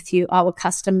pick with you, I will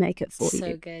custom make it for you.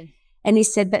 So good. And he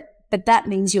said, but that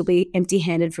means you'll be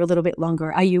empty-handed for a little bit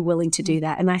longer. Are you willing to do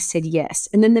that? And I said, yes.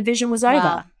 And then the vision was over.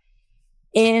 Wow.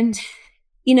 And,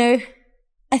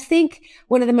 I think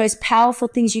one of the most powerful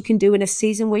things you can do in a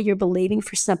season where you're believing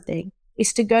for something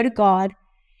is to go to God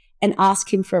and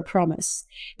ask him for a promise,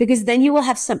 because then you will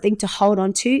have something to hold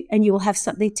on to, and you will have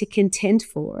something to contend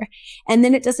for. And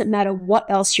then it doesn't matter what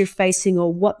else you're facing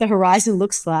or what the horizon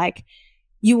looks like.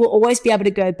 You will always be able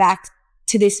to go back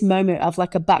to this moment of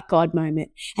like a but God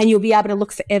moment, and you'll be able to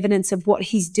look for evidence of what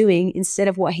he's doing instead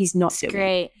of what he's not doing.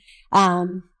 Great.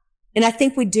 And I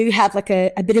think we do have like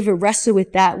a bit of a wrestle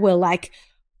with that, where like,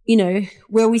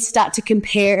 where we start to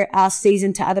compare our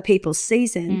season to other people's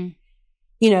season.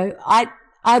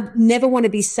 I never want to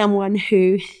be someone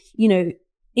who, in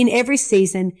every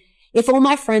season, if all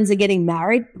my friends are getting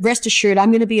married, rest assured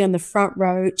I'm going to be on the front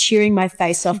row cheering my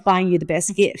face off, buying you the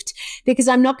best gift, because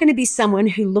I'm not going to be someone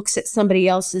who looks at somebody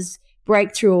else's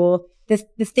breakthrough or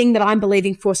the thing that I'm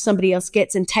believing for somebody else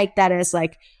gets and take that as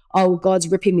like, oh, God's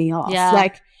ripping me off. Yeah.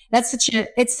 Like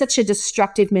it's such a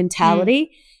destructive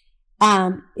mentality.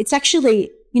 It's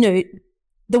actually,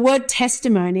 the word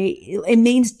testimony, it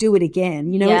means do it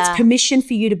again. It's permission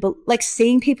for you to, like,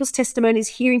 seeing people's testimonies,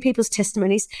 hearing people's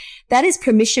testimonies. That is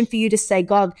permission for you to say,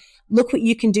 God, look what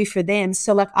you can do for them.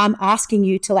 So, like, I'm asking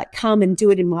you to, like, come and do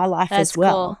it in my life as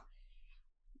well. Cool.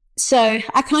 So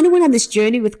I kind of went on this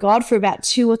journey with God for about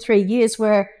 2 or 3 years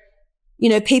where,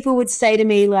 people would say to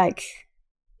me, like,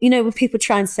 when people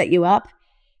try and set you up,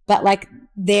 but, like,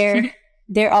 their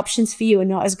options for you are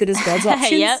not as good as God's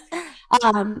options.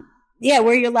 Yep.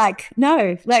 Where you're like,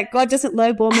 no, like, God doesn't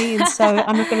lowball me, and so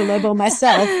I'm not going to lowball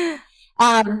myself.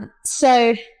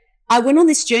 So I went on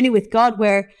this journey with God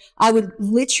where I would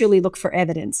literally look for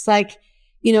evidence. Like,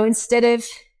 instead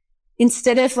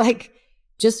of like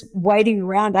just waiting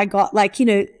around, I got, like,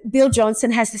 Bill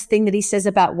Johnson has this thing that he says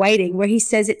about waiting where he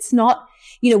says it's not,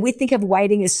 we think of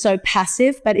waiting as so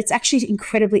passive, but it's actually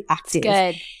incredibly active.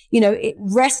 It's good.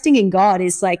 Resting in God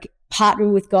is like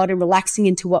partnering with God and relaxing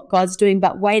into what God's doing,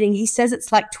 but waiting, he says it's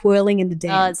like twirling in the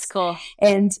dance. Oh, it's cool.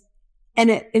 And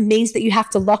it means that you have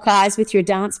to lock eyes with your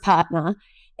dance partner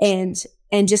and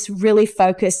just really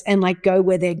focus and, like, go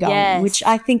where they're going, which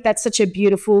I think that's such a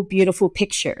beautiful, beautiful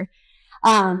picture.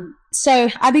 So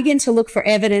I began to look for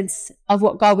evidence of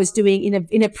what God was doing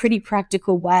in a pretty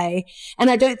practical way. And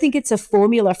I don't think it's a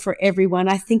formula for everyone.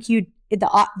 I think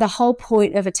the whole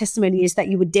point of a testimony is that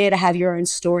you would dare to have your own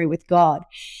story with God.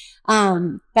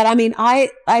 But I mean, I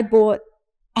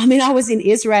was in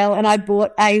Israel and I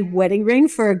bought a wedding ring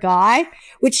for a guy,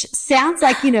 which sounds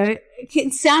like, it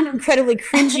can sound incredibly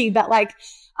cringy, but, like,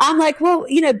 I'm like, well,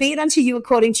 be it unto you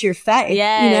according to your faith.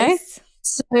 Yes.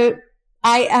 So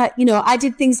I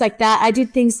did things like that. I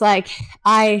did things like,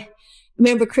 I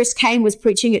remember Chris Kane was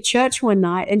preaching at church one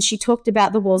night and she talked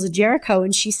about the walls of Jericho,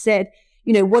 and she said,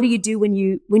 what do you do when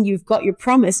you've got your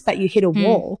promise, but you hit a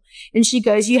wall? And she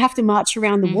goes, you have to march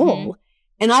around the wall.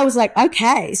 And I was like,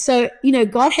 okay. So,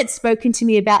 God had spoken to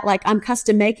me about, like, I'm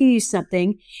custom making you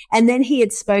something. And then he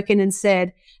had spoken and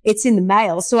said, it's in the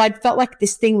mail. So I felt like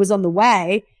this thing was on the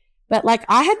way, but, like,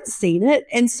 I hadn't seen it.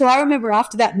 And so I remember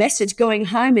after that message going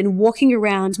home and walking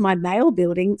around my mail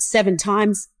building 7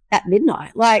 times at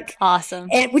midnight, like, awesome.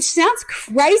 Which sounds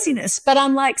craziness, but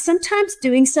I'm like, sometimes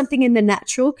doing something in the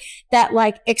natural that,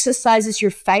 like, exercises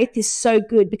your faith is so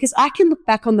good, because I can look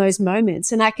back on those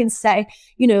moments and I can say,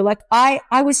 like, I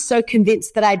was so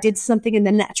convinced that I did something in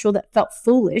the natural that felt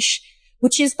foolish,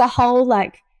 which is the whole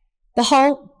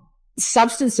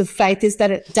substance of faith, is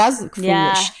that it does look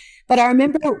foolish. But I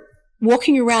remember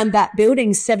walking around that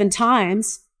building 7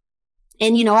 times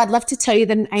and, I'd love to tell you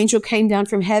that an angel came down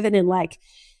from heaven and, like,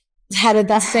 had a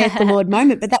thus saith the Lord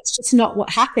moment, but that's just not what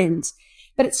happened.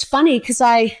 But it's funny because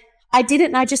I did it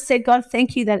and I just said, God,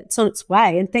 thank you that it's on its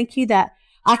way, and thank you that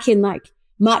I can, like,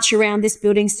 march around this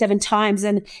building 7 times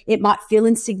and it might feel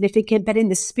insignificant, but in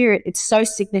the spirit, it's so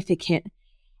significant.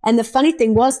 And the funny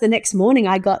thing was, the next morning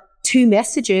I got 2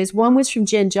 messages. One was from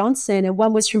Jen Johnson and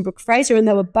one was from Brooke Fraser, and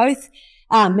they were both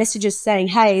messages saying,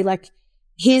 hey, like,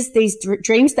 here's these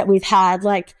dreams that we've had,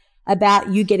 like, about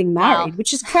you getting married,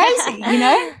 which is crazy,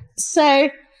 So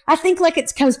I think, like,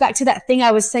 it comes back to that thing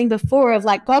I was saying before of,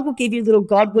 like, God will give you little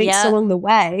God winks along the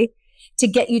way to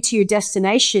get you to your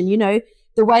destination.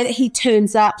 The way that he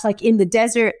turns up, like, in the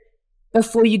desert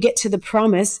before you get to the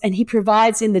promise, and he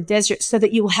provides in the desert so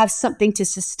that you will have something to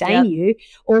sustain you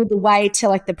all the way to,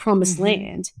 like, the promised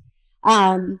land.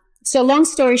 So long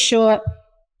story short,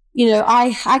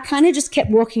 I kind of just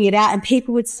kept walking it out, and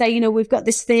people would say, we've got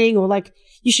this thing, or, like,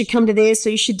 you should come to this, or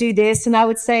you should do this. And I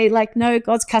would say, like, no,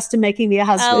 God's custom making me a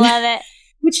husband. I love it.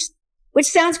 Which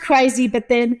sounds crazy, but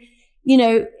then,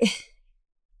 you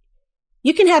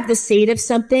can have the seed of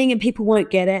something and people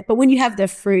won't get it. But when you have the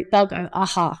fruit, they'll go,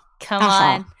 aha. Come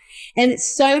on. And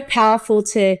it's so powerful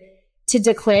to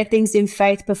declare things in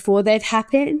faith before they've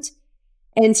happened,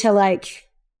 and to,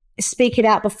 like, speak it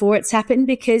out before it's happened,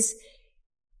 because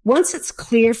once it's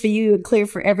clear for you and clear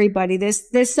for everybody,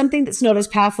 there's something that's not as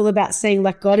powerful about saying,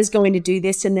 like, God is going to do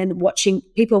this, and then watching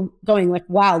people going, like,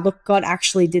 wow, look, God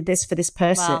actually did this for this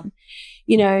person.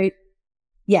 Wow.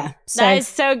 Yeah. So that is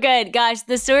so good. Gosh,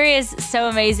 the story is so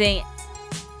amazing.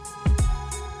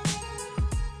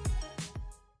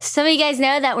 Some of you guys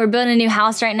know that we're building a new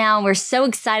house right now and we're so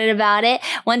excited about it.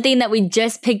 One thing that we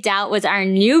just picked out was our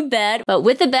new bed, but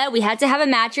with the bed, we had to have a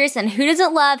mattress, and who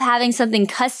doesn't love having something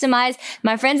customized?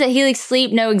 My friends at Helix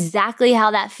Sleep know exactly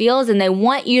how that feels, and they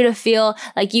want you to feel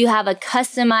like you have a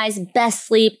customized best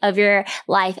sleep of your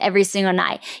life every single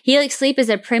night. Helix Sleep is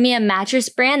a premium mattress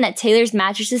brand that tailors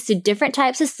mattresses to different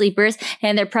types of sleepers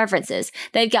and their preferences.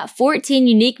 They've got 14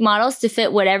 unique models to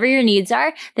fit whatever your needs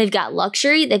are. They've got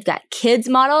luxury, they've got kids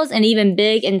models, models and even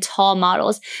big and tall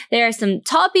models. There are some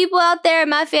tall people out there in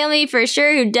my family for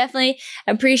sure who definitely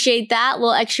appreciate that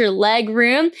little extra leg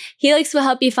room. Helix will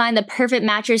help you find the perfect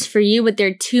mattress for you with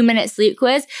their 2-minute sleep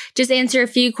quiz. Just answer a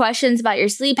few questions about your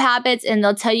sleep habits and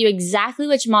they'll tell you exactly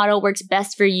which model works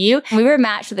best for you. We were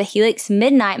matched with a Helix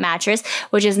Midnight mattress,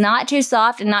 which is not too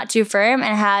soft and not too firm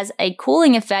and has a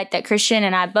cooling effect that Christian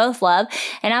and I both love.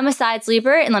 And I'm a side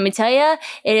sleeper, and let me tell you,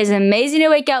 it is amazing to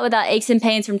wake up without aches and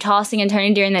pains from tossing and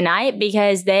turning during the night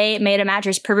because they made a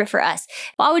mattress perfect for us.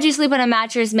 Why would you sleep on a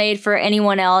mattress made for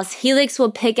anyone else? Helix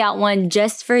will pick out one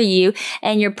just for you,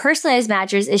 and your personalized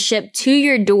mattress is shipped to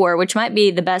your door, which might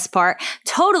be the best part,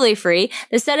 totally free.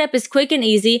 The setup is quick and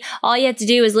easy. All you have to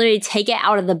do is literally take it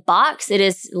out of the box. It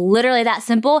is literally that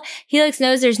simple. Helix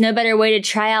knows there's no better way to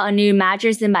try out a new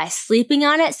mattress than by sleeping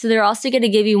on it, so they're also going to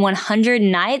give you 100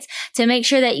 nights to make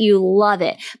sure that you love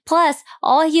it. Plus,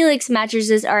 all Helix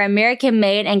mattresses are American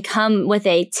made and come with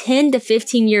a 10 to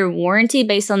 15 year warranty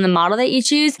based on the model that you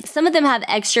choose. Some of them have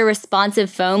extra responsive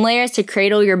foam layers to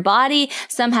cradle your body.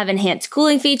 Some have enhanced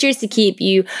cooling features to keep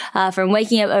you from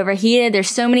waking up overheated. There's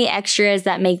so many extras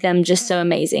that make them just so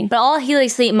amazing. But all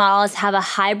Helix Sleep models have a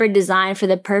hybrid design for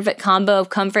the perfect combo of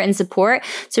comfort and support.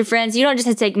 So friends, you don't just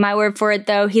have to take my word for it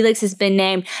though. Helix has been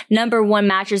named #1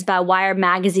 mattress by Wired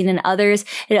Magazine and others.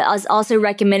 It is also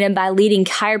recommended by leading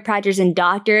chiropractors and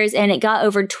doctors, and it got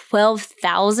over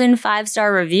 12,000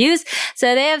 5-star reviews.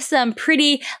 So they have some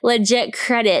pretty legit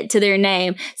credit to their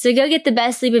name. So go get the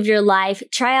best sleep of your life.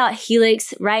 Try out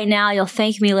Helix right now. You'll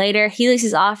thank me later. Helix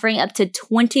is offering up to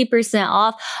 20%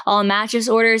 off all mattress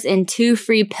orders and 2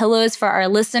 free pillows for our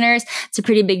listeners. It's a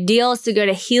pretty big deal. So go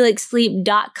to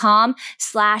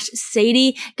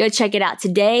helixsleep.com/Sadie. Go check it out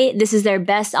today. This is their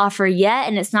best offer yet,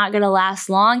 and it's not going to last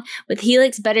long. With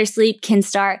Helix, better sleep can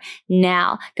start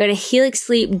now. Go to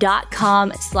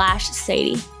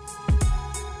helixsleep.com/Sadie.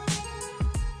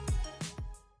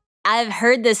 I've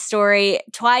heard this story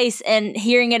twice, and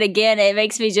hearing it again, it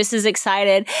makes me just as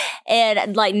excited.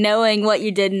 And like knowing what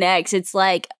you did next, it's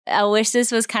like, I wish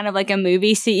this was kind of like a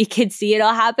movie so you could see it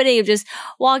all happening of just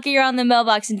walking around the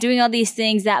mailbox and doing all these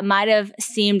things that might have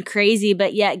seemed crazy,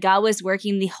 but yet God was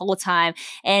working the whole time.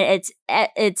 And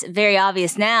it's very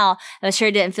obvious now. I'm sure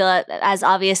it didn't feel as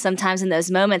obvious sometimes in those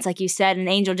moments. Like you said, an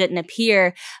angel didn't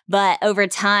appear, but over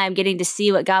time, getting to see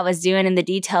what God was doing and the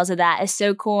details of that is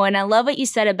so cool. And I love what you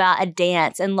said about a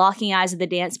dance and locking eyes with a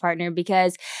dance partner,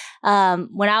 because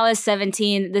when I was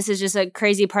 17, this is just a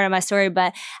crazy part of my story,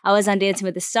 but I was on Dancing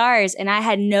with the Stars and I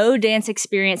had no dance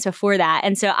experience before that.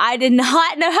 And so I did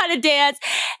not know how to dance.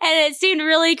 And it seemed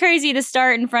really crazy to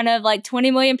start in front of like 20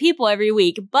 million people every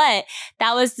week, but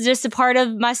that was just a part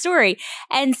of my story.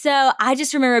 And so I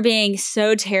just remember being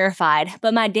so terrified,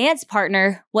 but my dance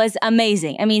partner was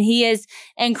amazing. I mean, he is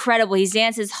incredible. He's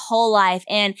danced his whole life.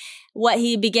 And what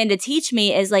he began to teach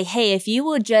me is like, hey, if you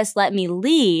will just let me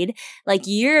lead, like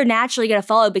you're naturally going to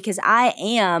follow, because I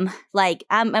am like,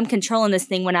 I'm controlling this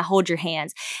thing when I hold your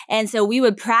hands. And so we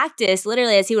would practice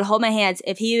literally as he would hold my hands.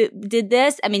 If he did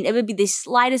this, I mean, it would be the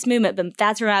slightest movement, but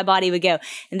that's where my body would go.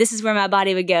 And this is where my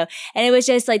body would go. And it was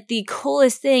just like the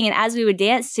coolest thing. And as we would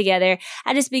dance together,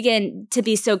 I just began to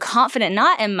be so confident,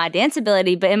 not in my dance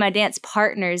ability, but in my dance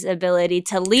partner's ability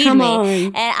to lead me.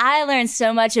 And I learned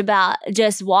so much about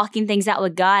just walking things out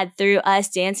with God through us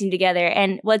dancing together.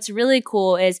 And what's really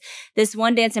cool is this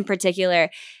one dance in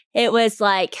particular. It was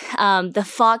like the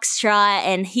foxtrot,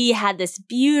 and he had this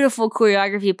beautiful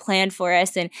choreography planned for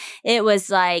us. And it was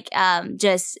like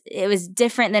it was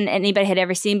different than anybody had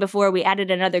ever seen before. We added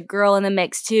another girl in the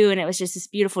mix too, and it was just this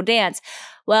beautiful dance.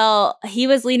 Well, he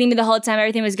was leading me the whole time.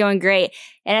 Everything was going great.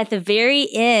 And at the very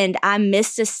end, I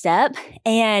missed a step,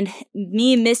 and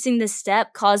me missing the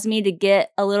step caused me to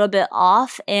get a little bit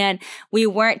off, and we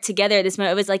weren't together at this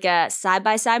moment. It was like a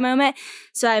side-by-side moment.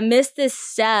 So I missed this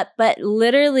step, but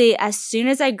literally as soon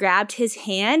as I grabbed his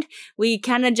hand, we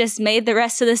kind of just made the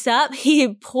rest of this up.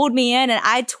 He pulled me in, and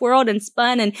I twirled and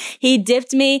spun, and he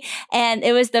dipped me. And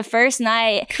it was the first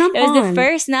night. The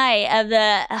first night of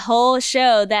the whole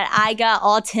show that I got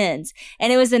all 10s.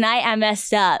 And it was the night I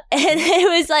messed up. And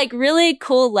it was like really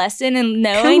cool lesson in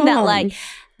knowing that like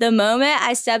the moment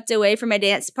I stepped away from my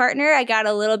dance partner, I got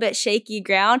a little bit shaky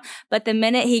ground. But the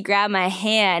minute he grabbed my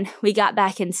hand, we got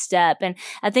back in step. And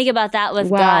I think about that with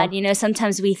God. You know,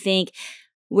 sometimes we think,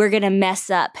 we're going to mess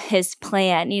up his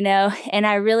plan, you know? And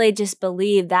I really just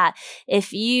believe that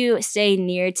if you stay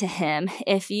near to him,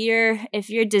 if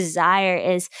your desire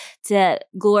is to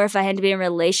glorify him, to be in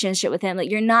relationship with him, like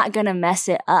you're not going to mess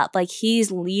it up. Like he's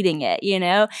leading it, you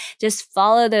know? Just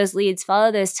follow those leads,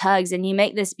 follow those tugs, and you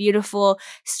make this beautiful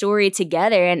story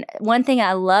together. And one thing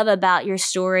I love about your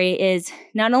story is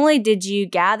not only did you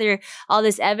gather all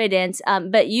this evidence,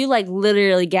 but you like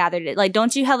literally gathered it. Like,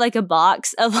 don't you have like a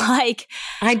box of like,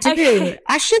 I do.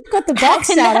 I should have got the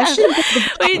box out. I should have got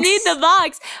the box. We need the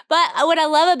box. But what I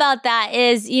love about that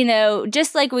is, you know,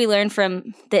 just like we learned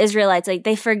from the Israelites, like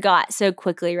they forgot so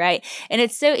quickly, right? And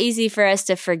it's so easy for us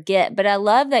to forget. But I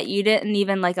love that you didn't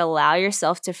even like allow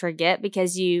yourself to forget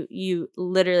because you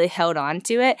literally held on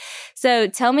to it. So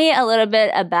tell me a little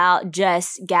bit about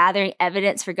just gathering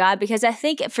evidence for God, because I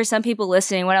think for some people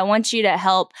listening, what I want you to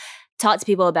help talk to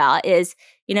people about is,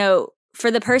 you know, for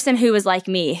the person who was like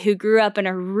me, who grew up in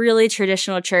a really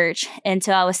traditional church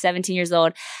until I was 17 years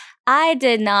old, I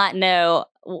did not know.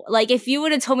 Like, if you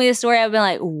would have told me the story, I would have been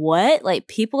like, what? Like,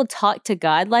 people talk to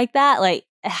God like that? Like,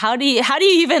 how do you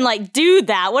even like do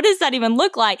that? What does that even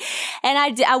look like? And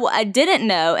I didn't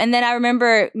know. And then I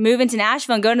remember moving to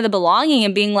Nashville and going to the Belonging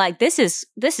and being like, this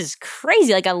is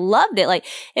crazy. Like, I loved it. Like,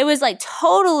 it was like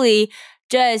totally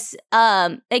just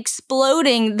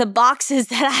exploding the boxes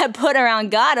that I had put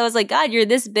around God. I was like, God, you're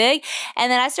this big.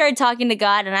 And then I started talking to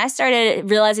God, and I started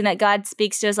realizing that God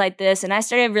speaks to us like this. And I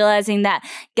started realizing that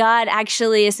God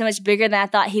actually is so much bigger than I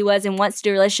thought he was and wants to do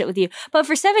a relationship with you. But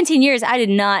for 17 years, I did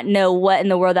not know what in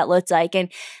the world that looked like.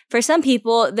 And for some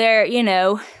people, they're, you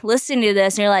know, listening to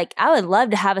this and you're like, I would love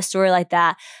to have a story like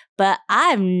that. But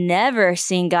I've never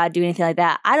seen God do anything like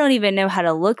that. I don't even know how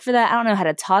to look for that. I don't know how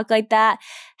to talk like that.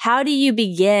 How do you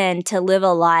begin to live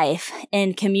a life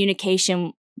in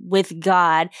communication with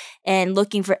God and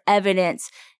looking for evidence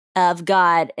of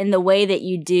God in the way that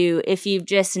you do if you've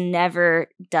just never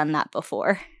done that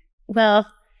before? Well,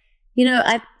 you know,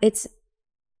 that's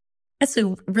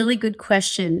a really good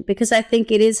question, because I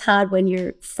think it is hard when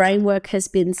your framework has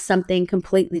been something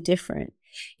completely different.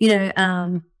 You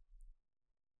know,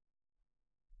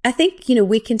 I think, you know,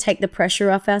 we can take the pressure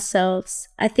off ourselves.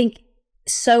 I think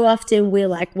so often we're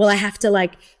like, well, I have to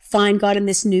like find God in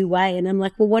this new way. And I'm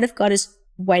like, well, what if God is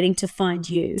waiting to find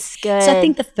you? So I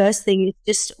think the first thing is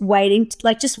just waiting,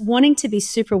 like just wanting to be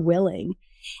super willing.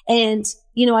 And,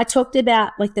 you know, I talked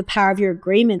about like the power of your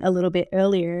agreement a little bit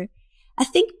earlier. I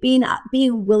think being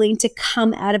willing to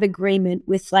come out of agreement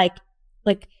with like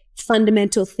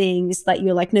fundamental things that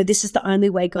you're like, no, this is the only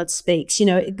way God speaks. You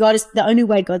know, God is the only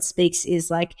way God speaks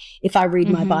is like, if I read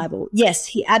my Bible. Yes,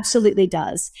 he absolutely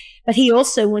does. But he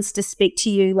also wants to speak to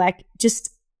you like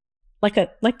just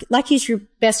like he's your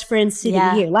best friend sitting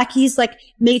here. Like he's like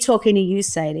me talking to you,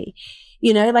 Sadie.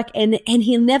 You know, like, and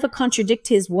he'll never contradict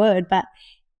his word, but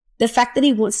the fact that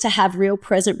he wants to have real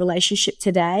present relationship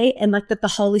today, and like that the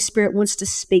Holy Spirit wants to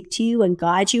speak to you and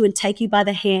guide you and take you by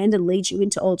the hand and lead you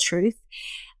into all truth.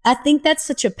 I think that's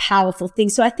such a powerful thing.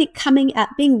 So I think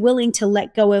being willing to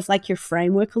let go of like your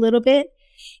framework a little bit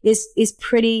is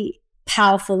pretty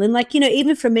powerful. And like, you know,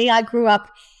 even for me, I grew up,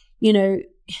 you know,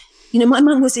 my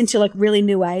mom was into like really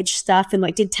new age stuff and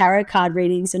like did tarot card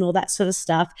readings and all that sort of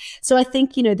stuff. So I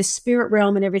think, you know, the spirit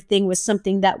realm and everything was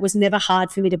something that was never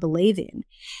hard for me to believe in.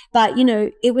 But, you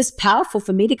know, it was powerful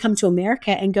for me to come to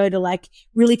America and go to like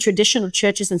really traditional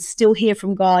churches and still hear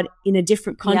from God in a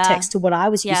different context to what I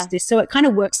was used to. So it kind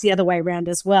of works the other way around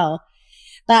as well.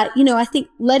 But, you know, I think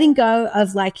letting go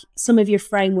of like some of your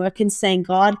framework and saying,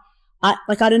 God, I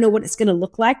don't know what it's going to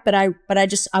look like, but I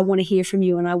want to hear from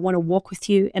you, and I want to walk with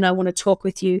you, and I want to talk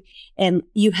with you, and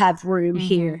you have room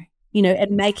here, you know,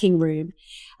 and making room.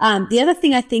 The other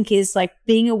thing I think is like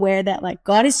being aware that like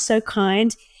God is so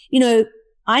kind. You know,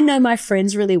 I know my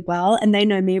friends really well and they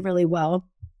know me really well,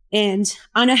 and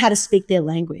I know how to speak their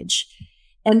language.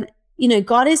 And, you know,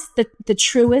 God is the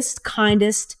truest,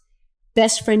 kindest,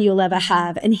 best friend you'll ever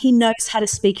have, and he knows how to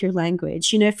speak your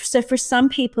language. You know, so for some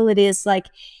people it is like,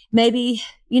 maybe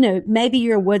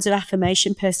you're a words of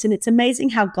affirmation person. It's amazing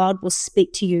how God will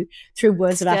speak to you through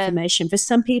words of affirmation. For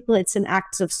some people, it's an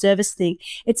acts of service thing.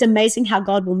 It's amazing how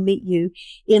God will meet you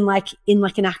in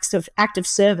an act of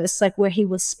service, like where he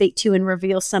will speak to you and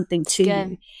reveal something to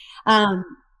you.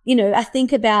 You know, I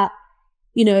think about,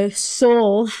 you know,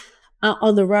 Saul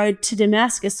on the road to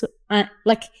Damascus,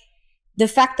 like the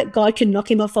fact that God can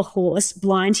knock him off a horse,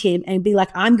 blind him, and be like,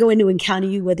 I'm going to encounter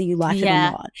you whether you like it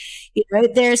or not. You know,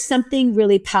 there's something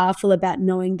really powerful about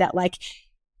knowing that like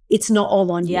it's not all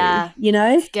on you, you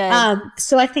know?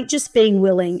 So I think just being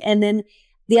willing. And then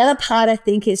the other part I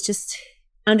think is just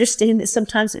understanding that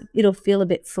sometimes it'll feel a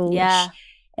bit foolish.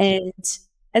 And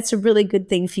it's a really good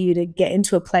thing for you to get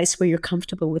into a place where you're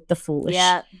comfortable with the foolish.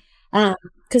 Yeah.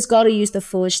 Because God will use the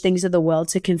foolish things of the world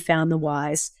to confound the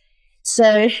wise.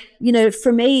 So,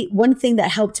 for me, one thing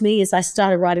that helped me is I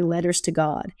started writing letters to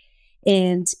God,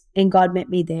 and God met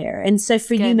me there. And so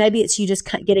for you, maybe it's you just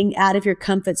getting out of your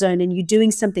comfort zone and you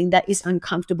doing something that is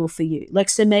uncomfortable for you. Like,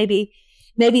 so maybe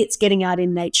it's getting out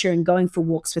in nature and going for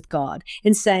walks with God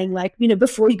and saying, like,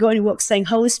 before you go on your walk, saying,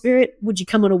 Holy Spirit, would you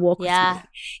come on a walk with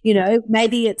me?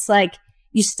 Maybe it's like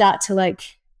you start to,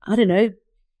 like, I don't know,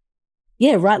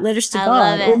 write letters to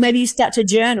God. Or maybe you start to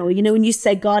journal, when you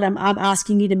say, God, I'm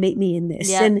asking you to meet me in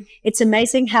this. Yep. And it's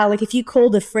amazing how, like, if you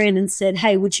called a friend and said,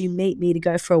 hey, would you meet me to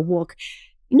go for a walk?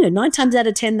 9 times out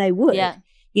of 10, they would. Yeah.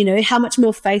 How much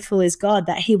more faithful is God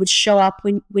that he would show up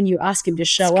when you ask him to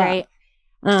show up.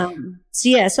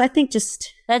 So I think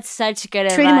just that's such good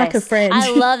advice. Treat him like a friend.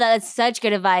 I love that. That's such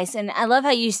good advice. And I love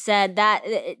how you said that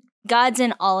God's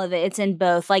in all of it. It's in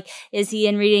both. Like, is he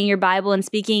in reading your Bible and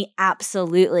speaking?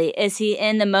 Absolutely. Is he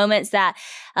in the moments that,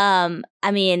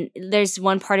 there's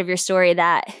one part of your story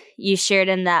that you shared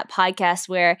in that podcast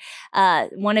where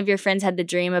one of your friends had the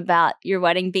dream about your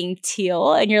wedding being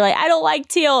teal. And you're like, I don't like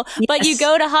teal. Yes. But you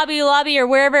go to Hobby Lobby or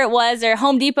wherever it was, or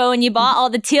Home Depot, and you bought all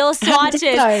the teal swatches.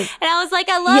 And I was like,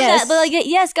 I love that. But like,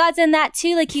 yes, God's in that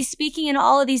too. Like, he's speaking in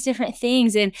all of these different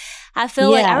things. And I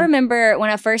feel like I remember when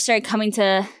I first started coming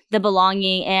to the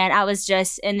belonging, and I was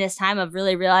just in this time of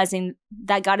really realizing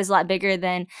that God is a lot bigger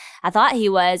than I thought he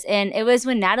was. And it was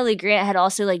when Natalie Grant had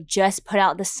also like just put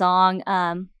out the song,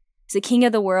 is it King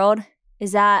of the World?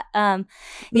 Is that, And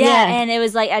it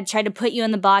was like, I tried to put you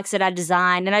in the box that I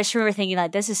designed. And I just remember thinking,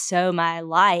 like, this is so my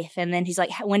life. And then he's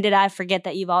like, when did I forget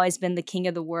that you've always been the king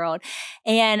of the world?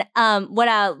 And when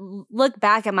I look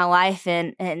back at my life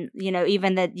and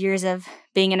even the years of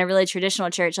being in a really traditional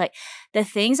church, like, the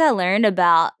things I learned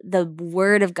about the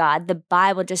word of God, the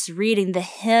Bible, just reading the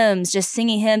hymns, just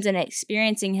singing hymns and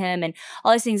experiencing him and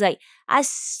all these things, like, I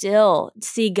still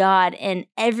see God in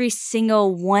every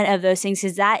single one of those things,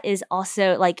 because that is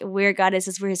also like where God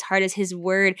is where his heart is. His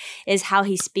word is how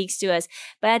he speaks to us.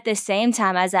 But at the same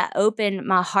time, as I open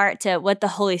my heart to what the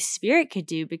Holy Spirit could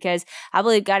do, because I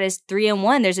believe God is 3 in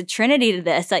 1. There's a Trinity to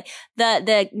this, like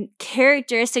the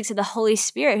characteristics of the Holy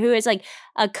Spirit, who is like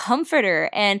a comforter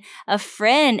and a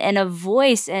friend and a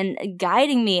voice and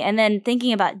guiding me. And then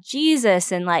thinking about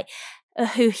Jesus and like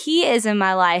who he is in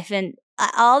my life. And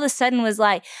all of a sudden was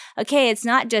like, okay, it's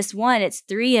not just 1, it's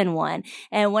 3 in 1.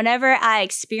 And whenever I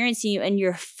experience you in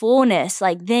your fullness,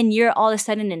 like, then you're all of a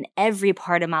sudden in every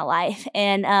part of my life.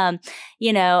 And,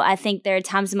 I think there are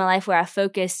times in my life where I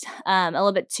focused a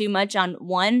little bit too much on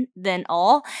one than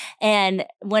all. And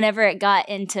whenever it got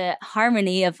into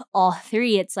harmony of all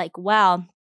 3, it's like, wow,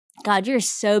 God, you're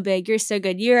so big. You're so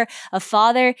good. You're a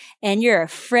father and you're a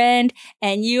friend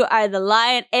and you are the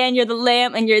lion and you're the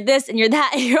lamb and you're this and you're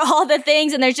that and you're all the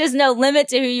things, and there's just no limit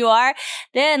to who you are.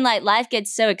 Then like life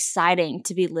gets so exciting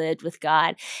to be lived with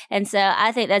God. And so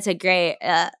I think that's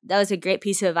that was a great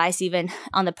piece of advice, even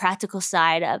on the practical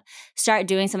side of start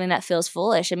doing something that feels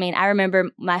foolish. I mean, I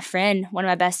remember my friend, one of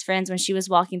my best friends, when she was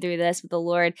walking through this with the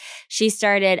Lord, she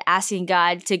started asking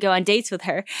God to go on dates with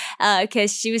her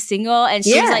because she was single, and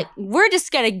she was like, we're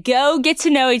just going to go get to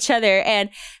know each other. And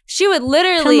she would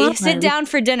literally sit down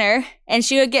for dinner, and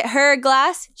she would get her a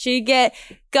glass. She'd get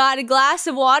God a glass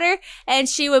of water, and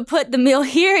she would put the meal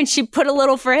here, and she'd put a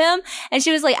little for him. And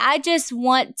she was like, I just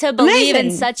want to believe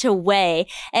in such a way.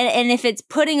 And if it's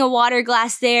putting a water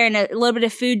glass there and a little bit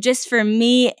of food just for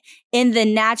me in the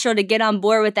natural to get on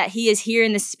board with that he is here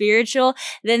in the spiritual,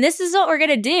 then this is what we're going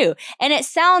to do. And it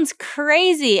sounds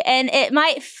crazy and it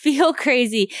might feel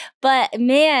crazy, but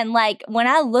man, like when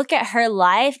I look at her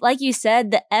life, like you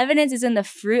said, the evidence is in the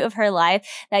fruit of her life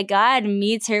that God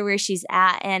meets her where she's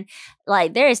at. And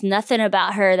like, there is nothing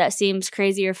about her that seems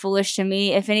crazy or foolish to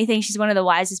me. If anything, she's one of the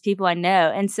wisest people I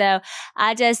know. And so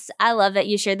I love that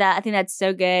you shared that. I think that's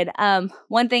so good.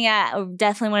 One thing I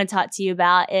definitely want to talk to you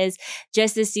about is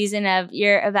just this season of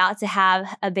you're about to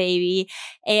have a baby.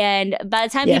 And by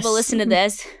the time people listen to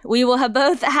this, we will have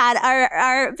both had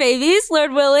our babies,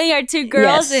 Lord willing, our 2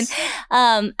 girls.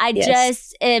 And I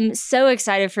just am so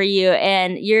excited for you.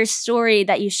 And your story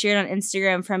that you shared on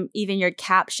Instagram, from even your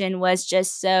caption, was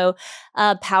just so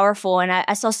powerful. And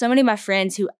I saw so many of my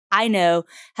friends who I know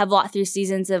have walked through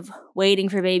seasons of waiting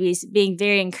for babies, being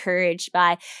very encouraged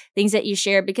by things that you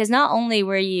shared, because not only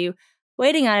were you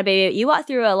waiting on a baby, you walked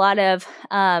through a lot of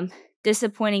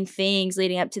disappointing things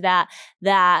leading up to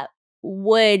that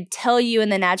would tell you in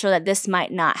the natural that this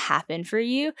might not happen for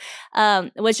you,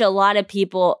 which a lot of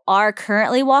people are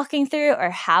currently walking through or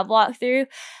have walked through.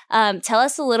 Tell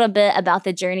us a little bit about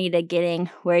the journey to getting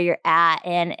where you're at,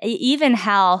 and even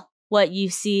how what you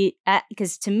see,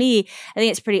 because to me, I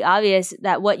think it's pretty obvious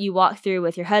that what you walk through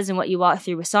with your husband, what you walk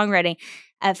through with songwriting,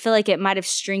 I feel like it might have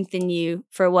strengthened you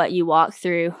for what you walk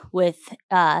through with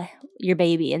your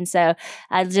baby. And so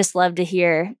I'd just love to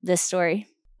hear this story.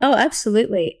 Oh,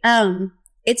 absolutely.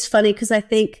 It's funny because I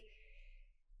think,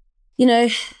 I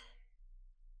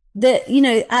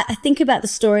think about the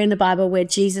story in the Bible where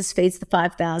Jesus feeds the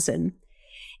 5,000,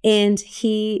 and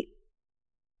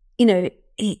the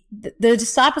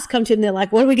disciples come to him, they're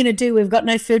like, what are we going to do? We've got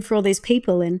no food for all these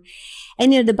people. And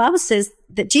the Bible says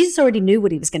that Jesus already knew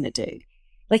what he was going to do.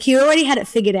 Like, he already had it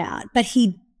figured out, but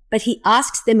he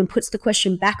asks them and puts the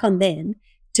question back on them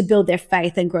to build their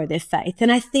faith and grow their faith.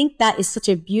 And I think that is such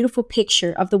a beautiful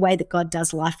picture of the way that God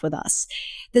does life with us.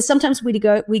 That sometimes we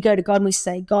go to God and we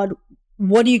say, God,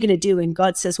 what are you going to do? And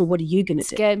God says, well, what are you going to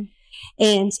do? Good.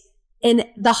 And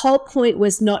the whole point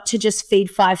was not to just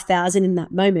feed 5,000 in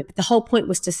that moment, but the whole point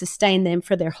was to sustain them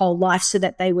for their whole life so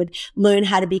that they would learn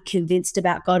how to be convinced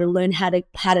about God and learn how to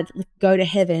go to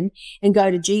heaven and go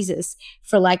to Jesus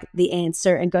for like the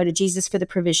answer, and go to Jesus for the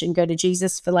provision, go to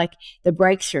Jesus for like the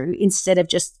breakthrough instead of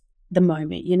just the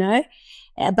moment,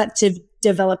 but to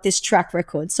develop this track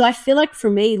record. So I feel like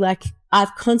for me, like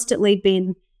I've constantly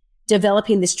been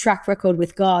developing this track record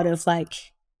with God of like,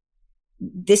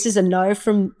 this is a no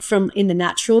from in the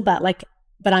natural, but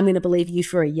I'm going to believe you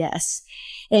for a yes.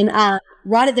 And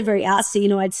right at the very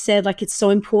outset, I'd said like it's so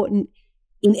important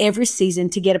in every season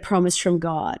to get a promise from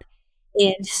God.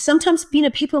 And sometimes,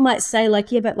 people might say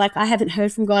like, yeah, but like I haven't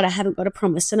heard from God, I haven't got a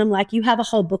promise. And I'm like, you have a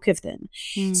whole book of them.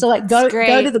 So like go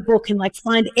to the book and like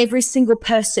find every single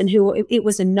person who it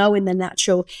was a no in the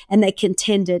natural and they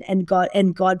contended and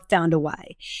God found a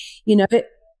way, But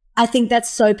I think that's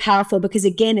so powerful because,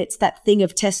 again, it's that thing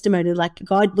of testimony, like,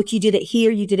 God, look, you did it here,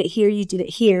 you did it here, you did it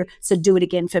here, so do it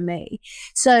again for me.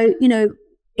 So,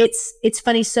 it's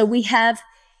funny. So we have,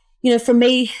 for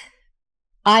me,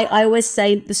 I always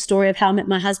say the story of how I met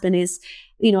my husband is,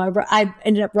 I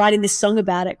ended up writing this song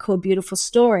about it called Beautiful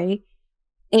Story.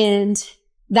 And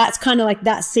that's kind of like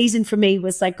that season for me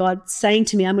was like God saying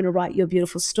to me, I'm going to write you a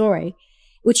beautiful story,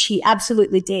 which he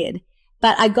absolutely did.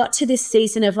 But I got to this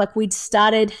season of like, we'd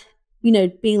started,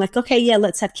 being like, okay, yeah,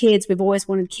 let's have kids. We've always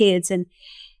wanted kids. And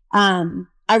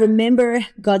I remember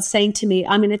God saying to me,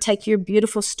 I'm going to take your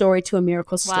beautiful story to a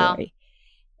miracle story.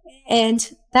 Wow.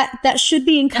 And that should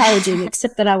be encouraging,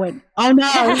 except that I went, oh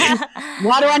no,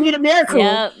 why do I need a miracle?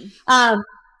 Yep.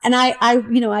 And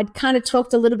I'd kind of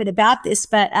talked a little bit about this,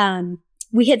 but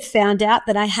we had found out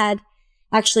that I had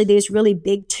actually these really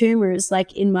big tumors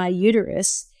like in my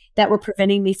uterus that were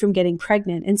preventing me from getting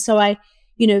pregnant. And so I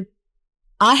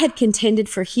had contended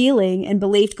for healing and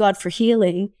believed God for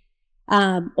healing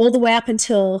all the way up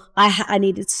until I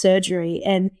needed surgery.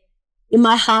 And in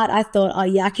my heart, I thought, oh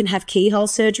yeah, I can have keyhole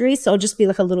surgery, so I'll just be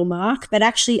like a little mark. But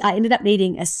actually, I ended up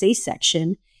needing a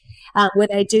C-section where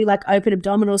they do like open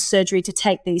abdominal surgery to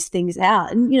take these things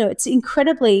out. And, it's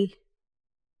incredibly,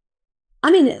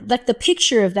 like the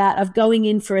picture of that, of going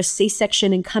in for a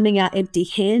C-section and coming out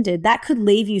empty-handed, that could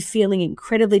leave you feeling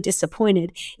incredibly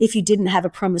disappointed if you didn't have a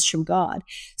promise from God.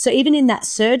 So even in that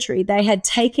surgery, they had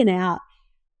taken out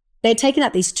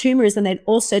these tumors, and they'd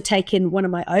also taken one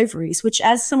of my ovaries, which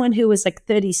as someone who was like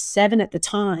 37 at the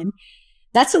time,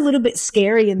 that's a little bit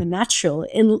scary in the natural,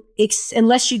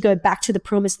 unless you go back to the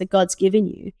promise that God's given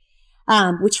you,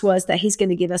 which was that he's going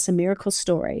to give us a miracle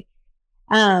story.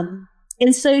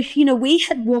 And so, we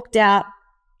had walked out,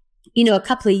 a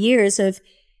couple of years of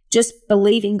just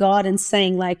believing God and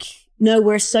saying like, no,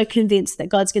 we're so convinced that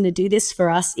God's going to do this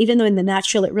for us, even though in the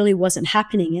natural it really wasn't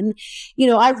happening. And,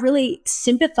 I really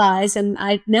sympathize, and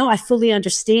I fully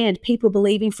understand people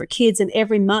believing for kids and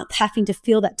every month having to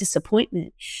feel that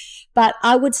disappointment. But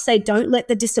I would say don't let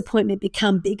the disappointment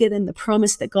become bigger than the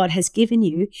promise that God has given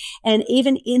you. And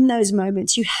even in those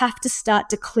moments, you have to start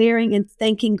declaring and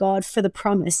thanking God for the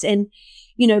promise. And,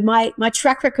 my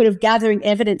track record of gathering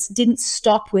evidence didn't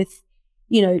stop with,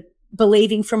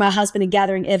 believing for my husband and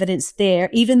gathering evidence there,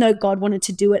 even though God wanted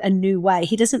to do it a new way.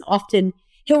 He doesn't often,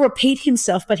 he'll repeat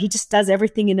himself, but he just does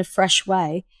everything in a fresh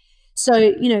way. So,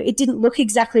 it didn't look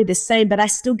exactly the same, but I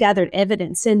still gathered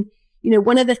evidence. And,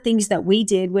 one of the things that we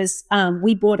did was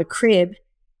we bought a crib,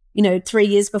 3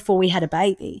 years before we had a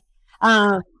baby,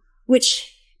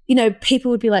 which,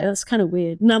 people would be like, oh, that's kind of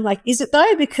weird. And I'm like, is it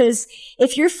though? Because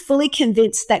if you're fully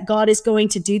convinced that God is going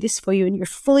to do this for you, and you're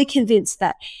fully convinced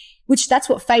that which that's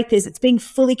what faith is. It's being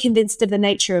fully convinced of the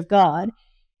nature of God.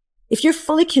 If you're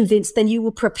fully convinced, then you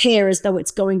will prepare as though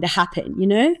it's going to happen, you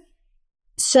know?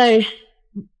 So,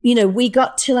 you know, we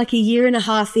got to like a year and a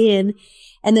half in,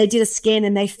 and they did a scan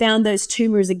and they found those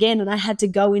tumors again, and I had to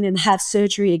go in and have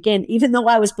surgery again, even though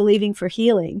I was believing for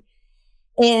healing.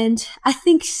 And I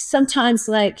think sometimes,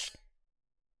 like,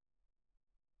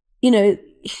 you know,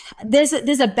 there's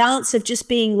a balance of just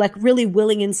being like really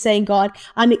willing and saying, God,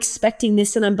 I'm expecting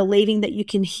this and I'm believing that you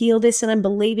can heal this, and I'm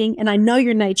believing, and I know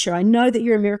your nature. I know that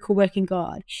you're a miracle working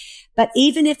God. But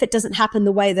even if it doesn't happen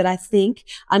the way that I think,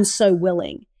 I'm so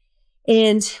willing.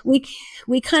 And we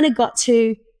kind of got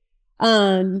to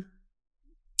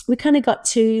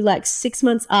like 6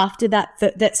 months after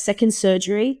that second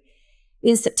surgery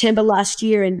in September last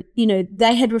year. And, you know,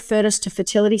 they had referred us to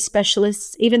fertility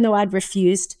specialists, even though I'd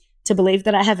refused to believe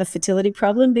that I have a fertility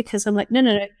problem, because I'm like,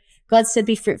 no. God said,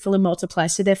 be fruitful and multiply.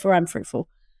 So therefore I'm fruitful.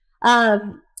 But,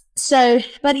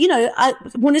 you know, I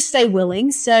want to stay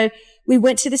willing. So we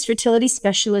went to this fertility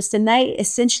specialist, and they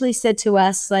essentially said to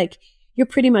us, like, you're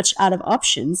pretty much out of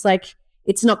options. Like,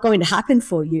 it's not going to happen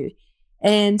for you.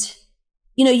 And,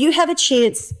 you know, you have a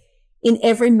chance in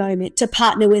every moment to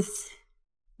partner with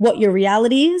what your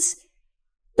reality is,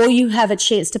 or you have a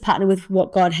chance to partner with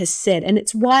what God has said. And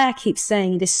it's why I keep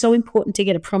saying it is so important to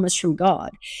get a promise from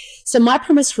God. So my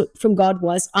promise from God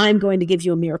was, I'm going to give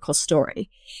you a miracle story.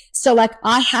 So like,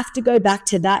 I have to go back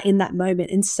to that in that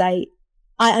moment and say,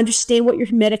 I understand what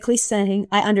you're medically saying.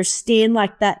 I understand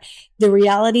like that the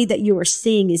reality that you are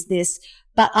seeing is this,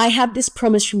 but I have this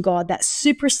promise from God that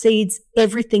supersedes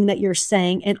everything that you're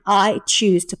saying, and I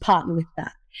choose to partner with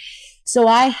that. So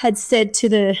I had said to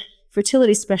the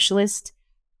fertility specialist,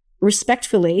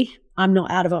 respectfully, I'm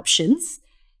not out of options,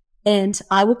 and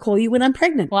I will call you when I'm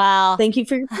pregnant. Wow. Thank you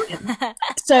for your time.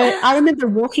 So I remember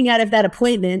walking out of that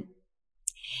appointment,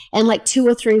 and like 2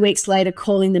 or 3 weeks later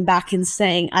calling them back and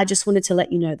saying, I just wanted to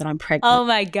let you know that I'm pregnant. Oh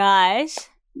my gosh.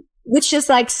 Which is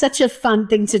like such a fun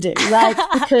thing to do, like,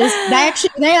 because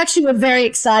they actually were very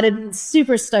excited and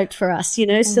super stoked for us, you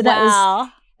know? So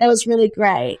that was really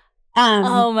great.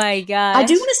 Oh my gosh. I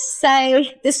do want to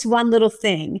say this one little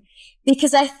thing,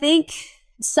 because I think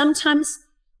sometimes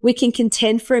we can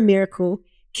contend for a miracle,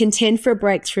 contend for a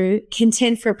breakthrough,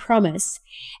 contend for a promise,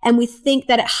 and we think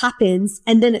that it happens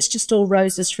and then it's just all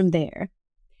roses from there.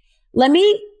 Let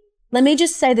me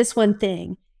just say this one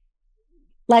thing.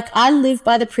 Like, I live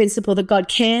by the principle that God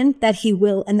can, that he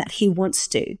will, and that he wants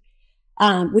to.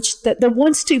 Which the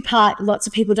wants to part, lots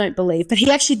of people don't believe, but he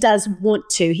actually does want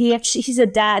to. He's a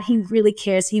dad. He really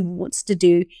cares. He wants to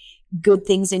do good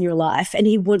things in your life, and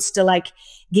he wants to like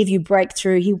give you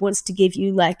breakthrough. He wants to give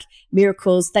you like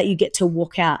miracles that you get to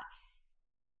walk out.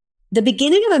 The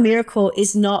beginning of a miracle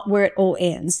is not where it all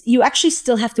ends. You actually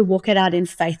still have to walk it out in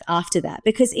faith after that,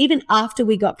 because even after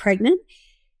we got pregnant,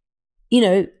 you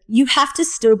know, you have to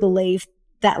still believe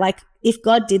that, like, if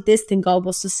God did this, then God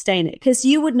will sustain it. Because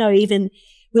you would know, even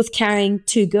with carrying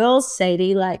 2 girls,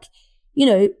 Sadie, like, you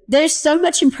know, there's so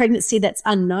much in pregnancy that's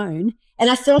unknown. And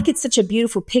I feel like it's such a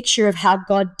beautiful picture of how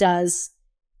God does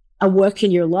a work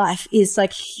in your life. Is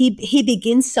like he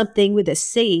begins something with a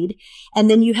seed, and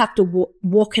then you have to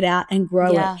walk it out and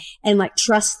grow it, and like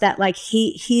trust that like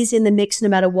he's in the mix no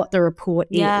matter what the report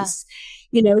is.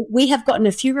 You know, we have gotten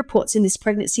a few reports in this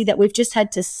pregnancy that we've just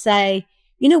had to say,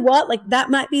 you know what, like that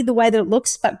might be the way that it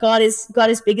looks, but God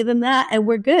is bigger than that, and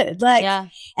we're good. Like,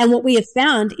 and what we have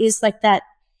found is like that,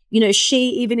 you know, she,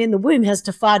 even in the womb, has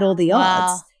defied all the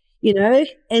odds, you know,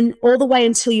 and all the way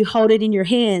until you hold it in your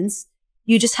hands,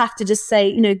 you just have to just say,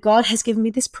 you know, God has given me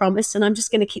this promise, and I'm just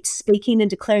going to keep speaking and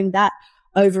declaring that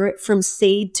over it from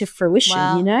seed to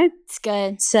fruition, you know? It's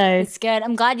good. So it's good.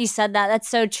 I'm glad you said that. That's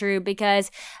so true,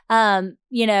 because,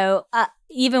 you know,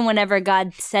 even whenever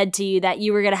God said to you that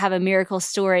you were going to have a miracle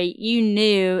story, you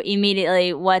knew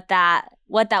immediately what that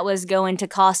was going to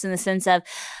cost, in the sense of,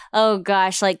 oh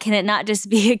gosh, like, can it not just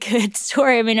be a good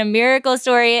story? I mean, a miracle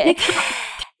story.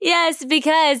 Yes,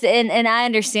 because, and I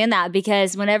understand that,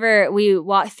 because whenever we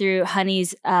walked through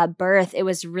Honey's birth, it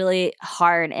was really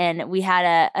hard, and we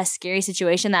had a scary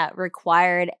situation that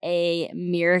required a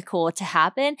miracle to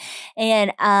happen.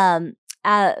 And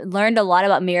I learned a lot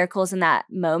about miracles in that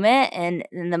moment and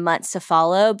in the months to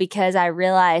follow, because I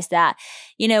realized that,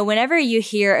 you know, whenever you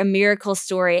hear a miracle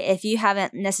story, if you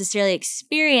haven't necessarily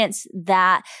experienced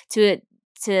that to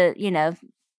you know,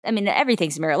 I mean,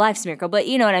 everything's a miracle, life's a miracle, but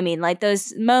you know what I mean? Like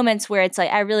those moments where it's like,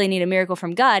 I really need a miracle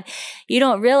from God. You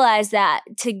don't realize that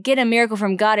to get a miracle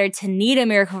from God or to need a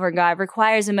miracle from God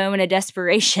requires a moment of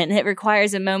desperation. It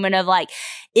requires a moment of like,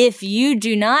 if you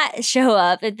do not show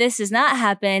up, if this does not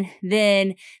happen,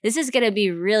 then this is going to be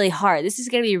really hard. This is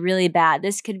going to be really bad.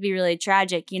 This could be really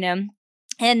tragic, you know?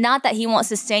 And not that he won't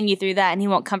sustain you through that and he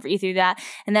won't comfort you through that.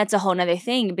 And that's a whole nother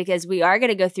thing, because we are going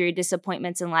to go through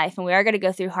disappointments in life, and we are going to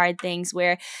go through hard things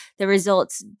where the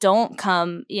results don't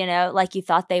come, you know, like you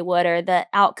thought they would, or the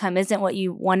outcome isn't what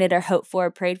you wanted or hoped for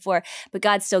or prayed for, but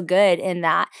God's still good in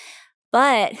that.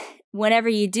 But whenever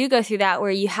you do go through that, where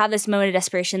you have this moment of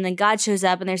desperation, then God shows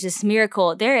up and there's this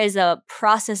miracle, there is a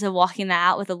process of walking that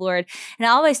out with the Lord. And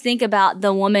I always think about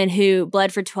the woman who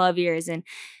bled for 12 years and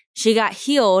she got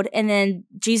healed, and then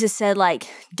Jesus said, like,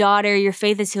 daughter, your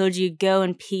faith has healed you, go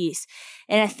in peace.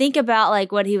 And I think about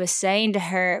like what he was saying to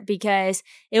her, because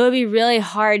it would be really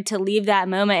hard to leave that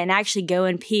moment and actually go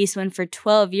in peace when for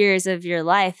 12 years of your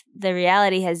life, the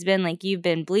reality has been like you've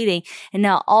been bleeding and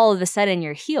now all of a sudden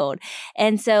you're healed.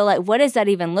 And so like, what does that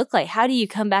even look like? How do you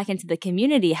come back into the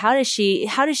community? How does she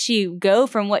go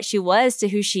from what she was to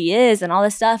who she is and all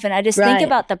this stuff? And I just think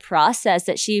about the process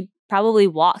that she probably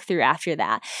walked through after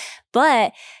that.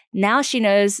 But now she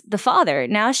knows the Father.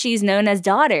 Now she's known as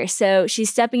daughter. So she's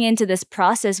stepping into this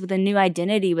process with a new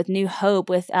identity, with new hope,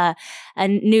 with a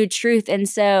new truth. And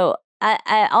so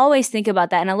I always think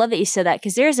about that. And I love that you said that,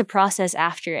 because there is a process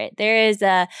after it. It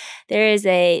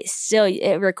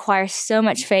requires so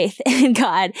much faith in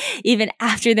God, even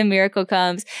after the miracle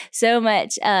comes, so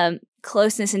much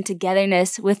closeness and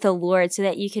togetherness with the Lord, so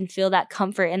that you can feel that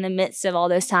comfort in the midst of all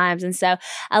those times. And so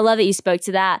I love that you spoke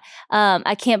to that.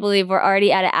 I can't believe we're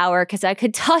already at an hour, because I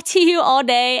could talk to you all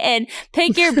day and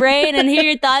pick your brain and hear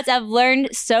your thoughts. I've learned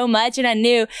so much, and I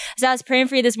knew as I was praying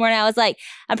for you this morning, I was like,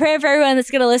 I'm praying for everyone that's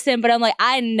going to listen, but I'm like,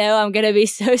 I know I'm going to be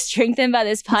so strengthened by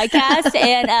this podcast.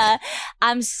 And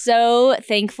I'm so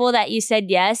thankful that you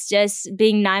said yes, just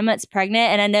being 9 months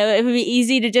pregnant. And I know it would be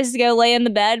easy to just go lay in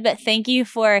the bed, but thank you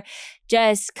for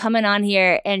just coming on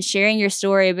here and sharing your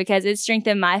story, because it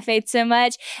strengthened my faith so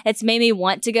much. It's made me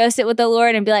want to go sit with the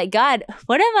Lord and be like, God,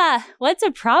 what's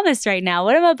a promise right now?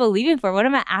 What am I believing for? What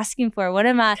am I asking for? What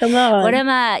are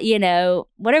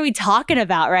we talking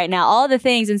about right now? All the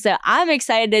things. And so I'm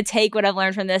excited to take what I've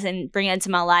learned from this and bring it into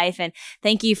my life. And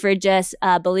thank you for just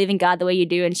believing God the way you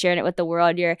do and sharing it with the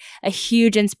world. You're a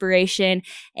huge inspiration.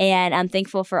 And I'm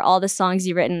thankful for all the songs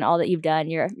you've written, all that you've done.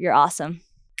 You're awesome.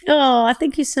 Oh,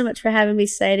 thank you so much for having me,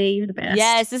 Sadie. You're the best.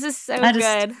 Yes, this is so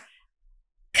good.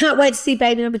 Can't wait to see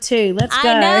baby number 2. Let's go.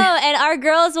 I know, and our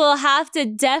girls will have to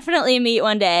definitely meet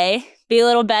one day. Be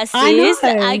little besties.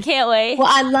 I can't wait. Well,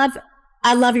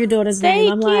 I love your daughter's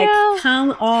name. I'm like,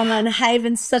 come on,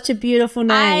 Haven's such a beautiful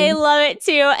name. I love it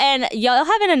too. And y'all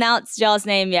haven't announced y'all's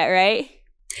name yet, right?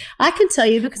 I can tell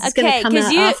you, because it's going to come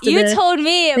out after you told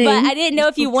me, but I didn't know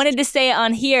if you wanted to say it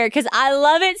on here, because I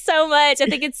love it so much. I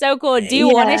think it's so cool. Do you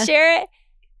want to share it?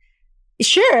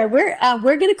 Sure.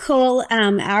 We're going to call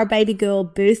our baby girl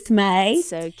Booth May.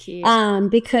 So cute.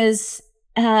 Because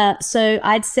so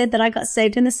I'd said that I got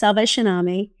saved in the Salvation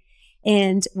Army,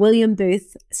 and William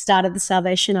Booth started the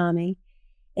Salvation Army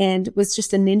and was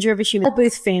just a ninja of a human.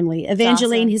 Booth family,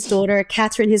 Evangeline, his daughter,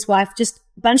 Catherine, his wife, just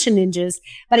a bunch of ninjas.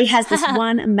 But he has this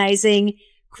one amazing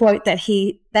quote that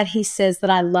he says that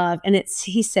I love, and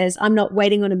he says, "I'm not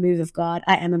waiting on a move of God,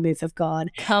 I am a move of God."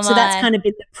 So that's kind of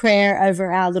been the prayer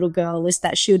over our little girl, is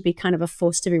that she would be kind of a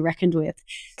force to be reckoned with.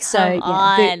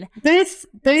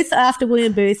 Booth after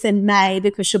William Booth, and May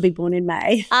because she'll be born in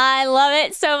May. I love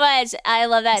it so much. I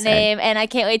love that name, and I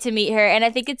can't wait to meet her. And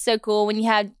I think it's so cool when you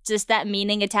have just that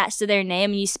meaning attached to their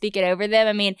name and you speak it over them.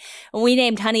 I mean, when we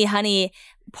named Honey,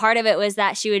 part of it was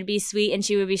that she would be sweet and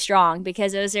she would be strong,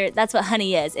 because that's what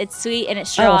honey is. It's sweet and it's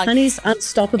strong. Oh, honey's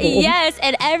unstoppable. Yes,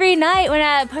 and every night when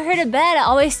I put her to bed, I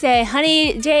always say,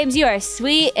 honey, James, you are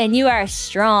sweet and you are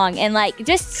strong. And like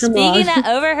just speaking that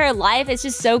over her life, it's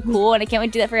just so cool. And I can't wait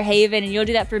to do that for Haven, and you'll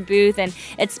do that for Booth, and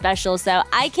it's special. So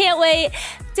I can't wait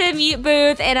to meet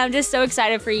Booth, and I'm just so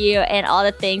excited for you and all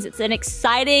the things. It's an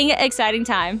exciting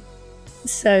time.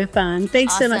 So fun.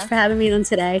 Thanks so much for having me on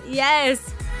today.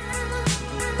 Yes.